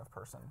tone kind of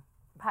person.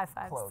 High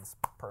fives. Clothes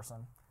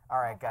person. All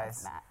right,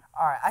 guys. Matt.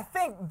 All right. I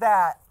think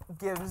that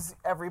gives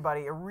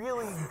everybody a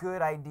really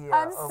good idea.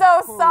 I'm of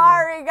so who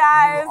sorry,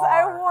 guys. you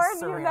I are,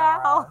 warned you Serena now.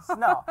 Morales.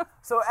 No.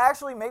 So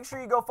actually, make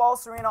sure you go follow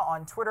Serena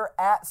on Twitter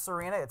at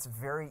Serena. It's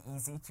very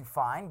easy to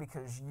find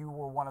because you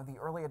were one of the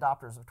early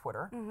adopters of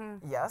Twitter.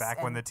 Mm-hmm. Yes.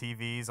 Back when the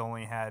TVs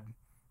only had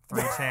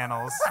 3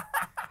 channels.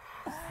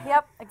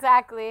 Yep,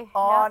 exactly.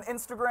 On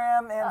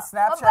Instagram and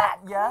Snapchat.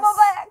 back. Yes. I'm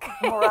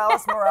back.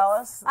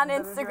 Morales. On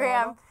That is your Instagram.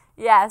 handle?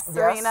 Yes, Yes.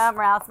 Serena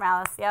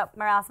Morales. Yep,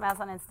 Morales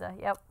on Insta.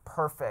 Yep.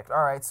 Perfect.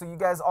 All right, so you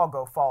guys all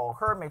go follow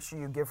her. Make sure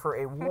you give her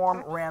a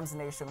warm Rams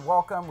Nation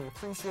welcome. We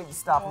appreciate you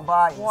stopping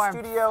by in the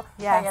studio,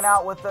 Yes. hanging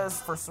out with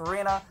us. For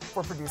Serena,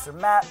 for producer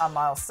Matt, I'm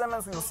Miles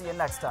Simmons. We will see you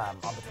next time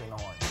on Between the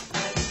Horns.